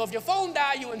phone. So if your phone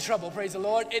died, you in trouble, praise the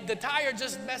Lord. The tire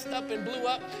just messed up and blew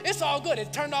up. It's all good.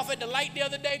 It turned off at the light the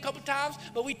other day a couple times,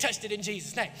 but we touched it in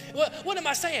Jesus' name. What am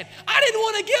I saying? I didn't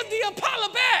want to give the Impala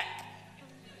back.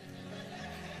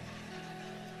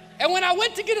 And when I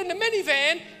went to get in the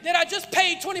minivan that I just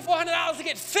paid $2,400 to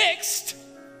get fixed,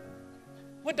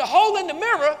 with the hole in the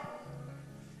mirror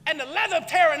and the leather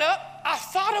tearing up, I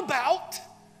thought about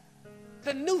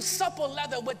the new supple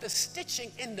leather with the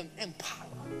stitching in the Impala.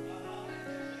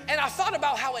 And I thought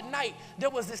about how at night there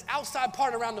was this outside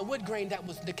part around the wood grain that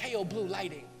was Nikao blue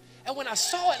lighting. And when I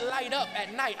saw it light up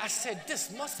at night, I said,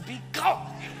 this must be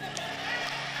God.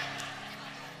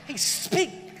 He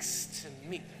speaks to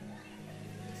me.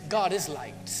 God is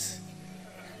light.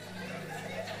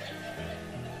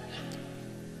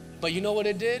 But you know what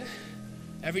it did?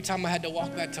 Every time I had to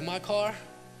walk back to my car,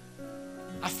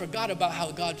 I forgot about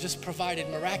how God just provided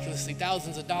miraculously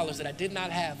thousands of dollars that I did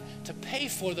not have to pay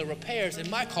for the repairs in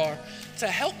my car to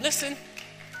help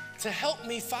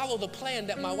me follow the plan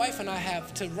that my wife and I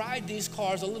have to ride these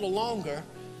cars a little longer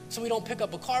so we don't pick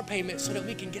up a car payment so that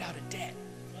we can get out of debt.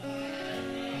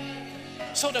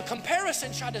 So the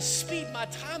comparison tried to speed my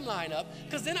timeline up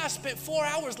because then I spent 4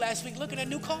 hours last week looking at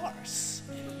new cars.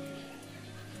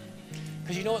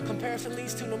 Because you know what comparison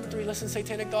leads to? Number 3, listen,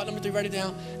 satanic thought. Number 3, write it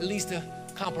down. It leads to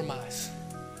compromise.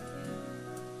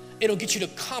 It'll get you to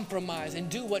compromise and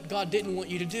do what God didn't want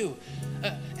you to do.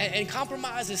 And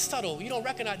compromise is subtle. You don't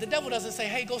recognize. The devil doesn't say,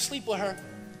 hey, go sleep with her.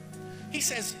 He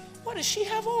says, what does she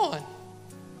have on?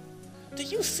 Do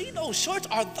you see those shorts?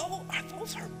 Are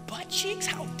those her butt cheeks?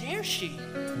 How dare she?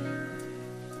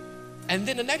 And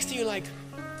then the next thing you're like,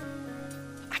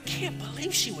 I can't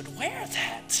believe she would wear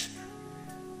that.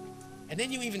 And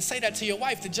then you even say that to your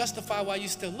wife to justify why you're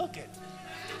still looking.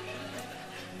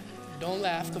 Don't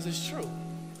laugh because it's true.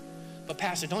 But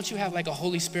Pastor, don't you have like a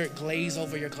Holy Spirit glaze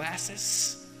over your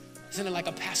glasses? Isn't it like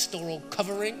a pastoral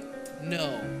covering?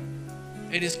 No.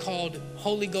 It is called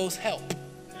Holy Ghost help.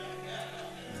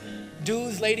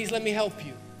 Dudes, ladies, let me help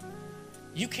you.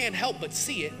 You can't help but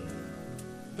see it,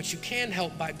 but you can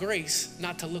help by grace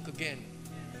not to look again.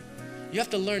 You have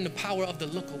to learn the power of the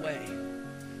look away.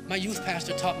 My youth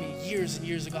pastor taught me years and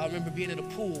years ago. I remember being at a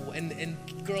pool and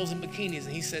girls in bikinis,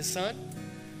 and he says, son,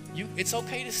 it's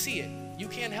okay to see it. You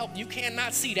can't help, you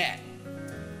cannot see that,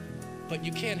 but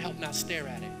you can't help not stare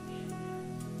at it.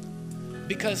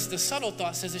 Because the subtle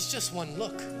thought says it's just one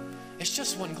look. It's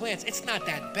just one glance. It's not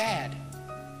that bad.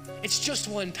 It's just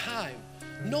one time.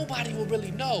 Nobody will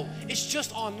really know. It's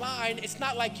just online. It's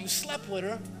not like you slept with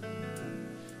her.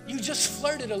 You just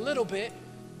flirted a little bit.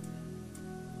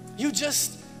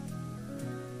 It's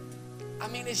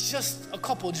just a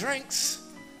couple drinks.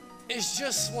 It's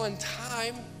just one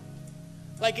time.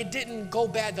 Like it didn't go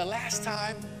bad the last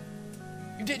time.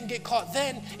 You didn't get caught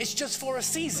then. It's just for a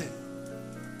season.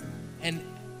 And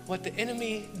what the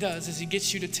enemy does is he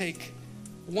gets you to take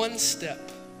one step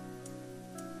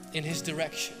in his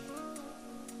direction.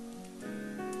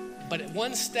 But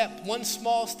one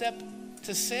small step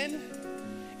to sin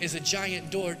is a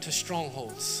giant door to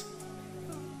strongholds.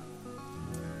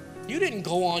 You didn't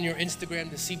go on your Instagram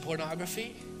to see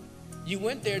pornography. You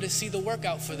went there to see the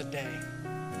workout for the day.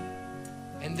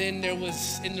 And then there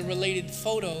was, in the related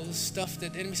photos, stuff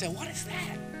that the enemy said, what is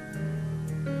that?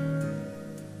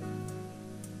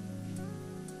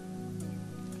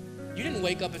 You didn't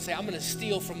wake up and say, I'm going to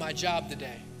steal from my job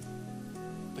today.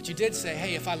 But you did say,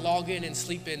 hey, if I log in and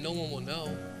sleep in, no one will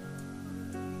know.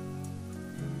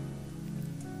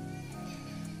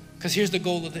 Because here's the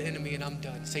goal of the enemy, and I'm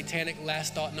done. Satanic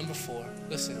last thought number 4.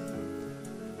 Listen,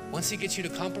 once he gets you to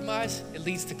compromise, it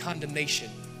leads to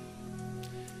condemnation.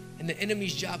 And the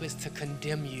enemy's job is to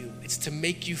condemn you. It's to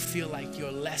make you feel like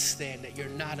you're less than, that you're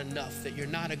not enough, that you're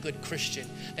not a good Christian,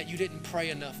 that you didn't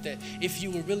pray enough, that if you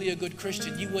were really a good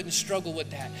Christian, you wouldn't struggle with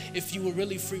that. If you were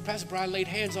really free, Pastor Brian laid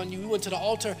hands on you, you went to the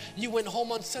altar, you went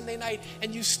home on Sunday night,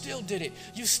 and you still did it.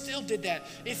 You still did that.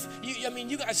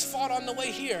 You guys fought on the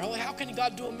way here. Oh, how can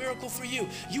God do a miracle for you?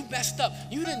 You messed up.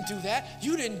 You didn't do that.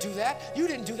 You didn't do that. You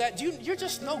didn't do that. You're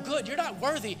just no good. You're not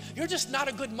worthy. You're just not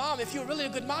a good mom. If you're really a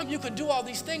good mom, you could do all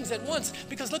these things at once,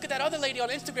 because look at that other lady on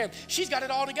Instagram. She's got it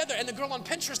all together. And the girl on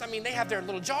Pinterest, they have their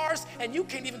little jars, and you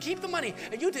can't even keep the money.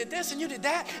 And you did this, and you did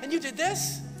that, and you did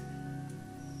this.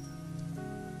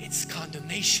 It's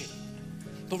condemnation.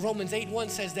 But Romans 8:1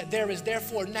 says that there is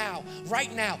therefore now,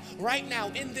 right now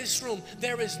in this room,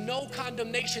 there is no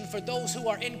condemnation for those who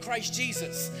are in Christ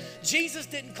Jesus. Jesus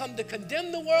didn't come to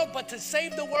condemn the world, but to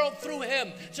save the world through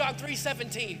him. John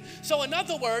 3:17. So in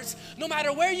other words, no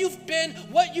matter where you've been,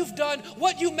 what you've done,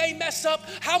 what you may mess up,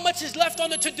 how much is left on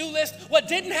the to-do list, what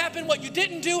didn't happen, what you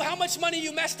didn't do, how much money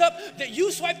you messed up, that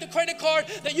you swiped the credit card,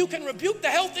 that you can rebuke the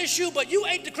health issue, but you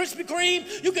ate the Krispy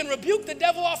Kreme, you can rebuke the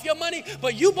devil off your money,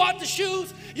 but you bought the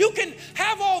shoes. You can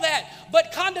have all that,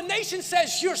 but condemnation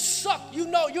says you're suck. You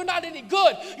know you're not any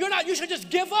good. You should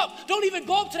just give up. Don't even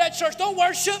go up to that church. Don't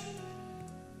worship.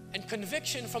 And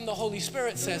conviction from the Holy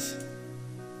Spirit says,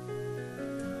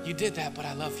 you did that, but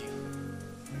I love you.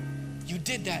 You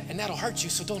did that, and that'll hurt you,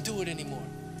 so don't do it anymore.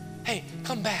 Hey,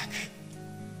 come back.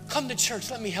 Come to church.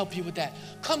 Let me help you with that.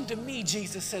 Come to me,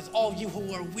 Jesus says, all you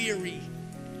who are weary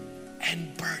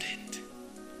and burdened,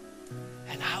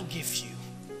 and I'll give you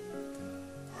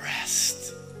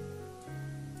rest.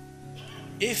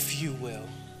 If you will,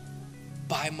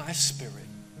 by my Spirit,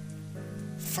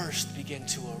 first begin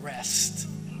to arrest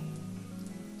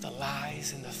the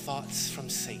lies and the thoughts from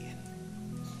Satan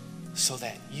so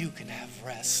that you can have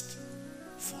rest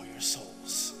for your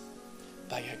souls.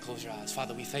 Bow your head, close your eyes.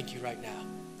 Father, we thank you right now,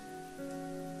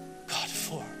 God,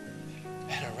 for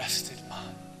an arrested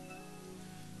mind.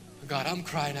 God, I'm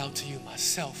crying out to you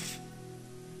myself,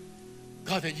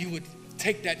 God, that you would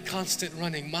take that constant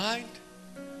running mind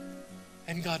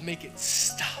and God, make it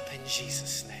stop in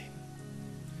Jesus' name.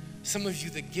 Some of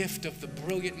you, the gift of the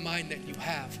brilliant mind that you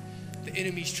have, the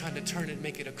enemy's trying to turn it,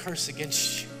 make it a curse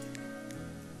against you.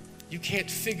 You can't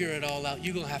figure it all out.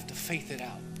 You're going to have to faith it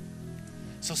out.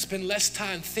 So spend less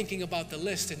time thinking about the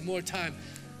list and more time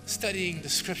studying the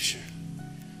scripture,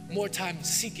 more time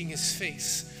seeking his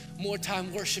face, more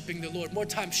time worshiping the Lord, more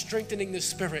time strengthening the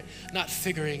spirit, not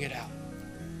figuring it out.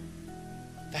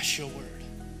 That's your word.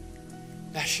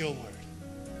 That's your word.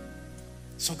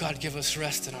 So God, give us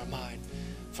rest in our mind.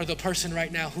 For the person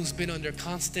right now who's been under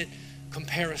constant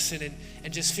comparison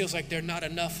and just feels like they're not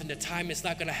enough and the time is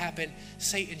not going to happen,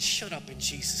 Satan, shut up in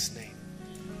Jesus' name.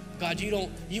 God,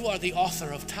 you are the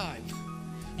author of time.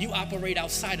 You operate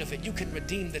outside of it. You can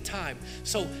redeem the time.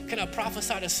 So can I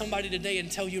prophesy to somebody today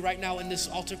and tell you right now in this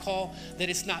altar call that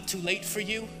it's not too late for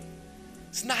you?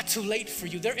 It's not too late for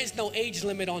you. There is no age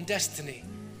limit on destiny.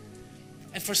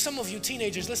 And for some of you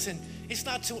teenagers, listen, it's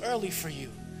not too early for you.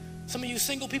 Some of you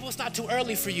single people, it's not too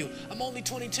early for you. I'm only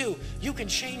 22. You can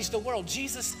change the world.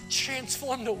 Jesus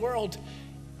transformed the world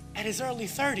at his early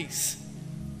 30s.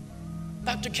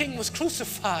 Dr. King was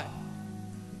crucified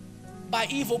by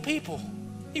evil people.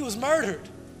 He was murdered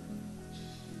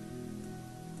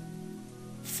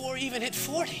before he even hit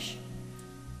 40.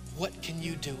 What can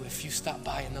you do if you stop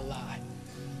buying the lie?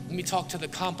 Let me talk to the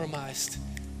compromised.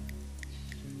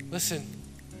 Listen,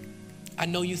 I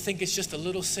know you think it's just a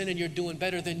little sin and you're doing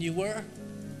better than you were.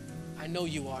 I know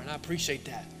you are, and I appreciate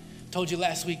that. Told you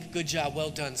last week, good job,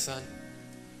 well done, son.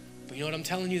 But you know what I'm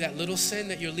telling you? That little sin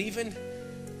that you're leaving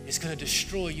is going to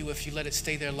destroy you if you let it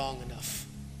stay there long enough.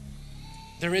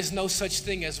 There is no such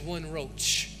thing as one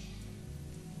roach.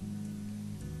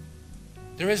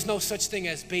 There is no such thing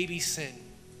as baby sin.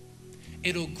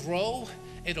 It'll grow,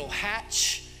 it'll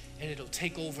hatch, and it'll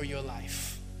take over your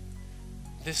life.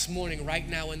 This morning, right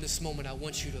now in this moment, I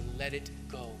want you to let it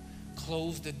go.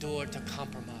 Close the door to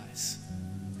compromise.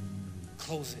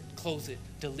 Close it,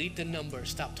 delete the number,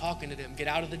 stop talking to them, get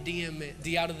out of the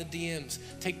DMs,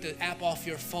 take the app off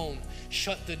your phone,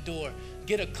 shut the door,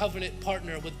 get a covenant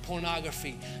partner with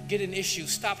pornography, get an issue,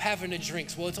 stop having the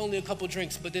drinks. Well, it's only a couple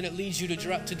drinks, but then it leads you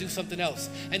to do something else,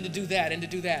 and to do that, and to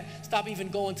do that. Stop even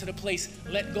going to the place,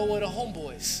 let go of the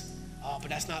homeboys. Oh, but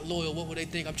that's not loyal, what would they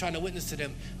think? I'm trying to witness to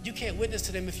them. You can't witness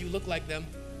to them if you look like them.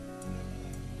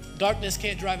 Darkness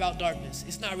can't drive out darkness.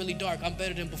 It's not really dark. I'm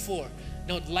better than before.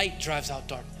 No, light drives out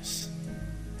darkness.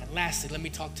 And lastly, let me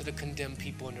talk to the condemned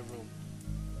people in the room,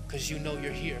 because you know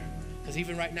you're here. Because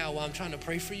even right now, while I'm trying to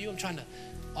pray for you, I'm trying to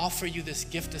offer you this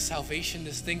gift of salvation,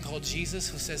 this thing called Jesus,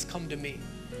 who says, come to me.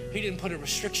 He didn't put a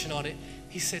restriction on it.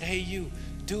 He said, hey, you,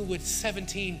 dude with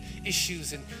 17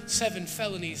 issues and 7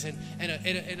 felonies and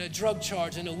a drug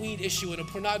charge and a weed issue and a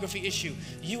pornography issue.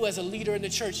 You as a leader in the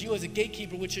church, you as a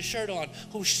gatekeeper with your shirt on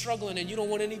who's struggling and you don't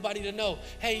want anybody to know.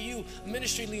 Hey, you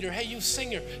ministry leader. Hey, you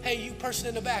singer. Hey, you person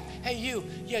in the back. Hey, you.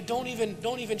 Yeah, don't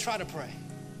even try to pray.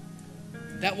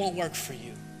 That won't work for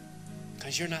you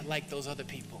because you're not like those other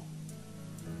people.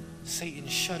 Satan,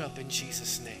 shut up in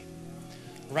Jesus' name.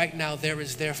 Right now, there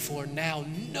is therefore now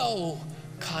no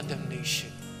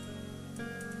condemnation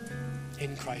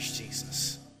in Christ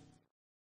Jesus.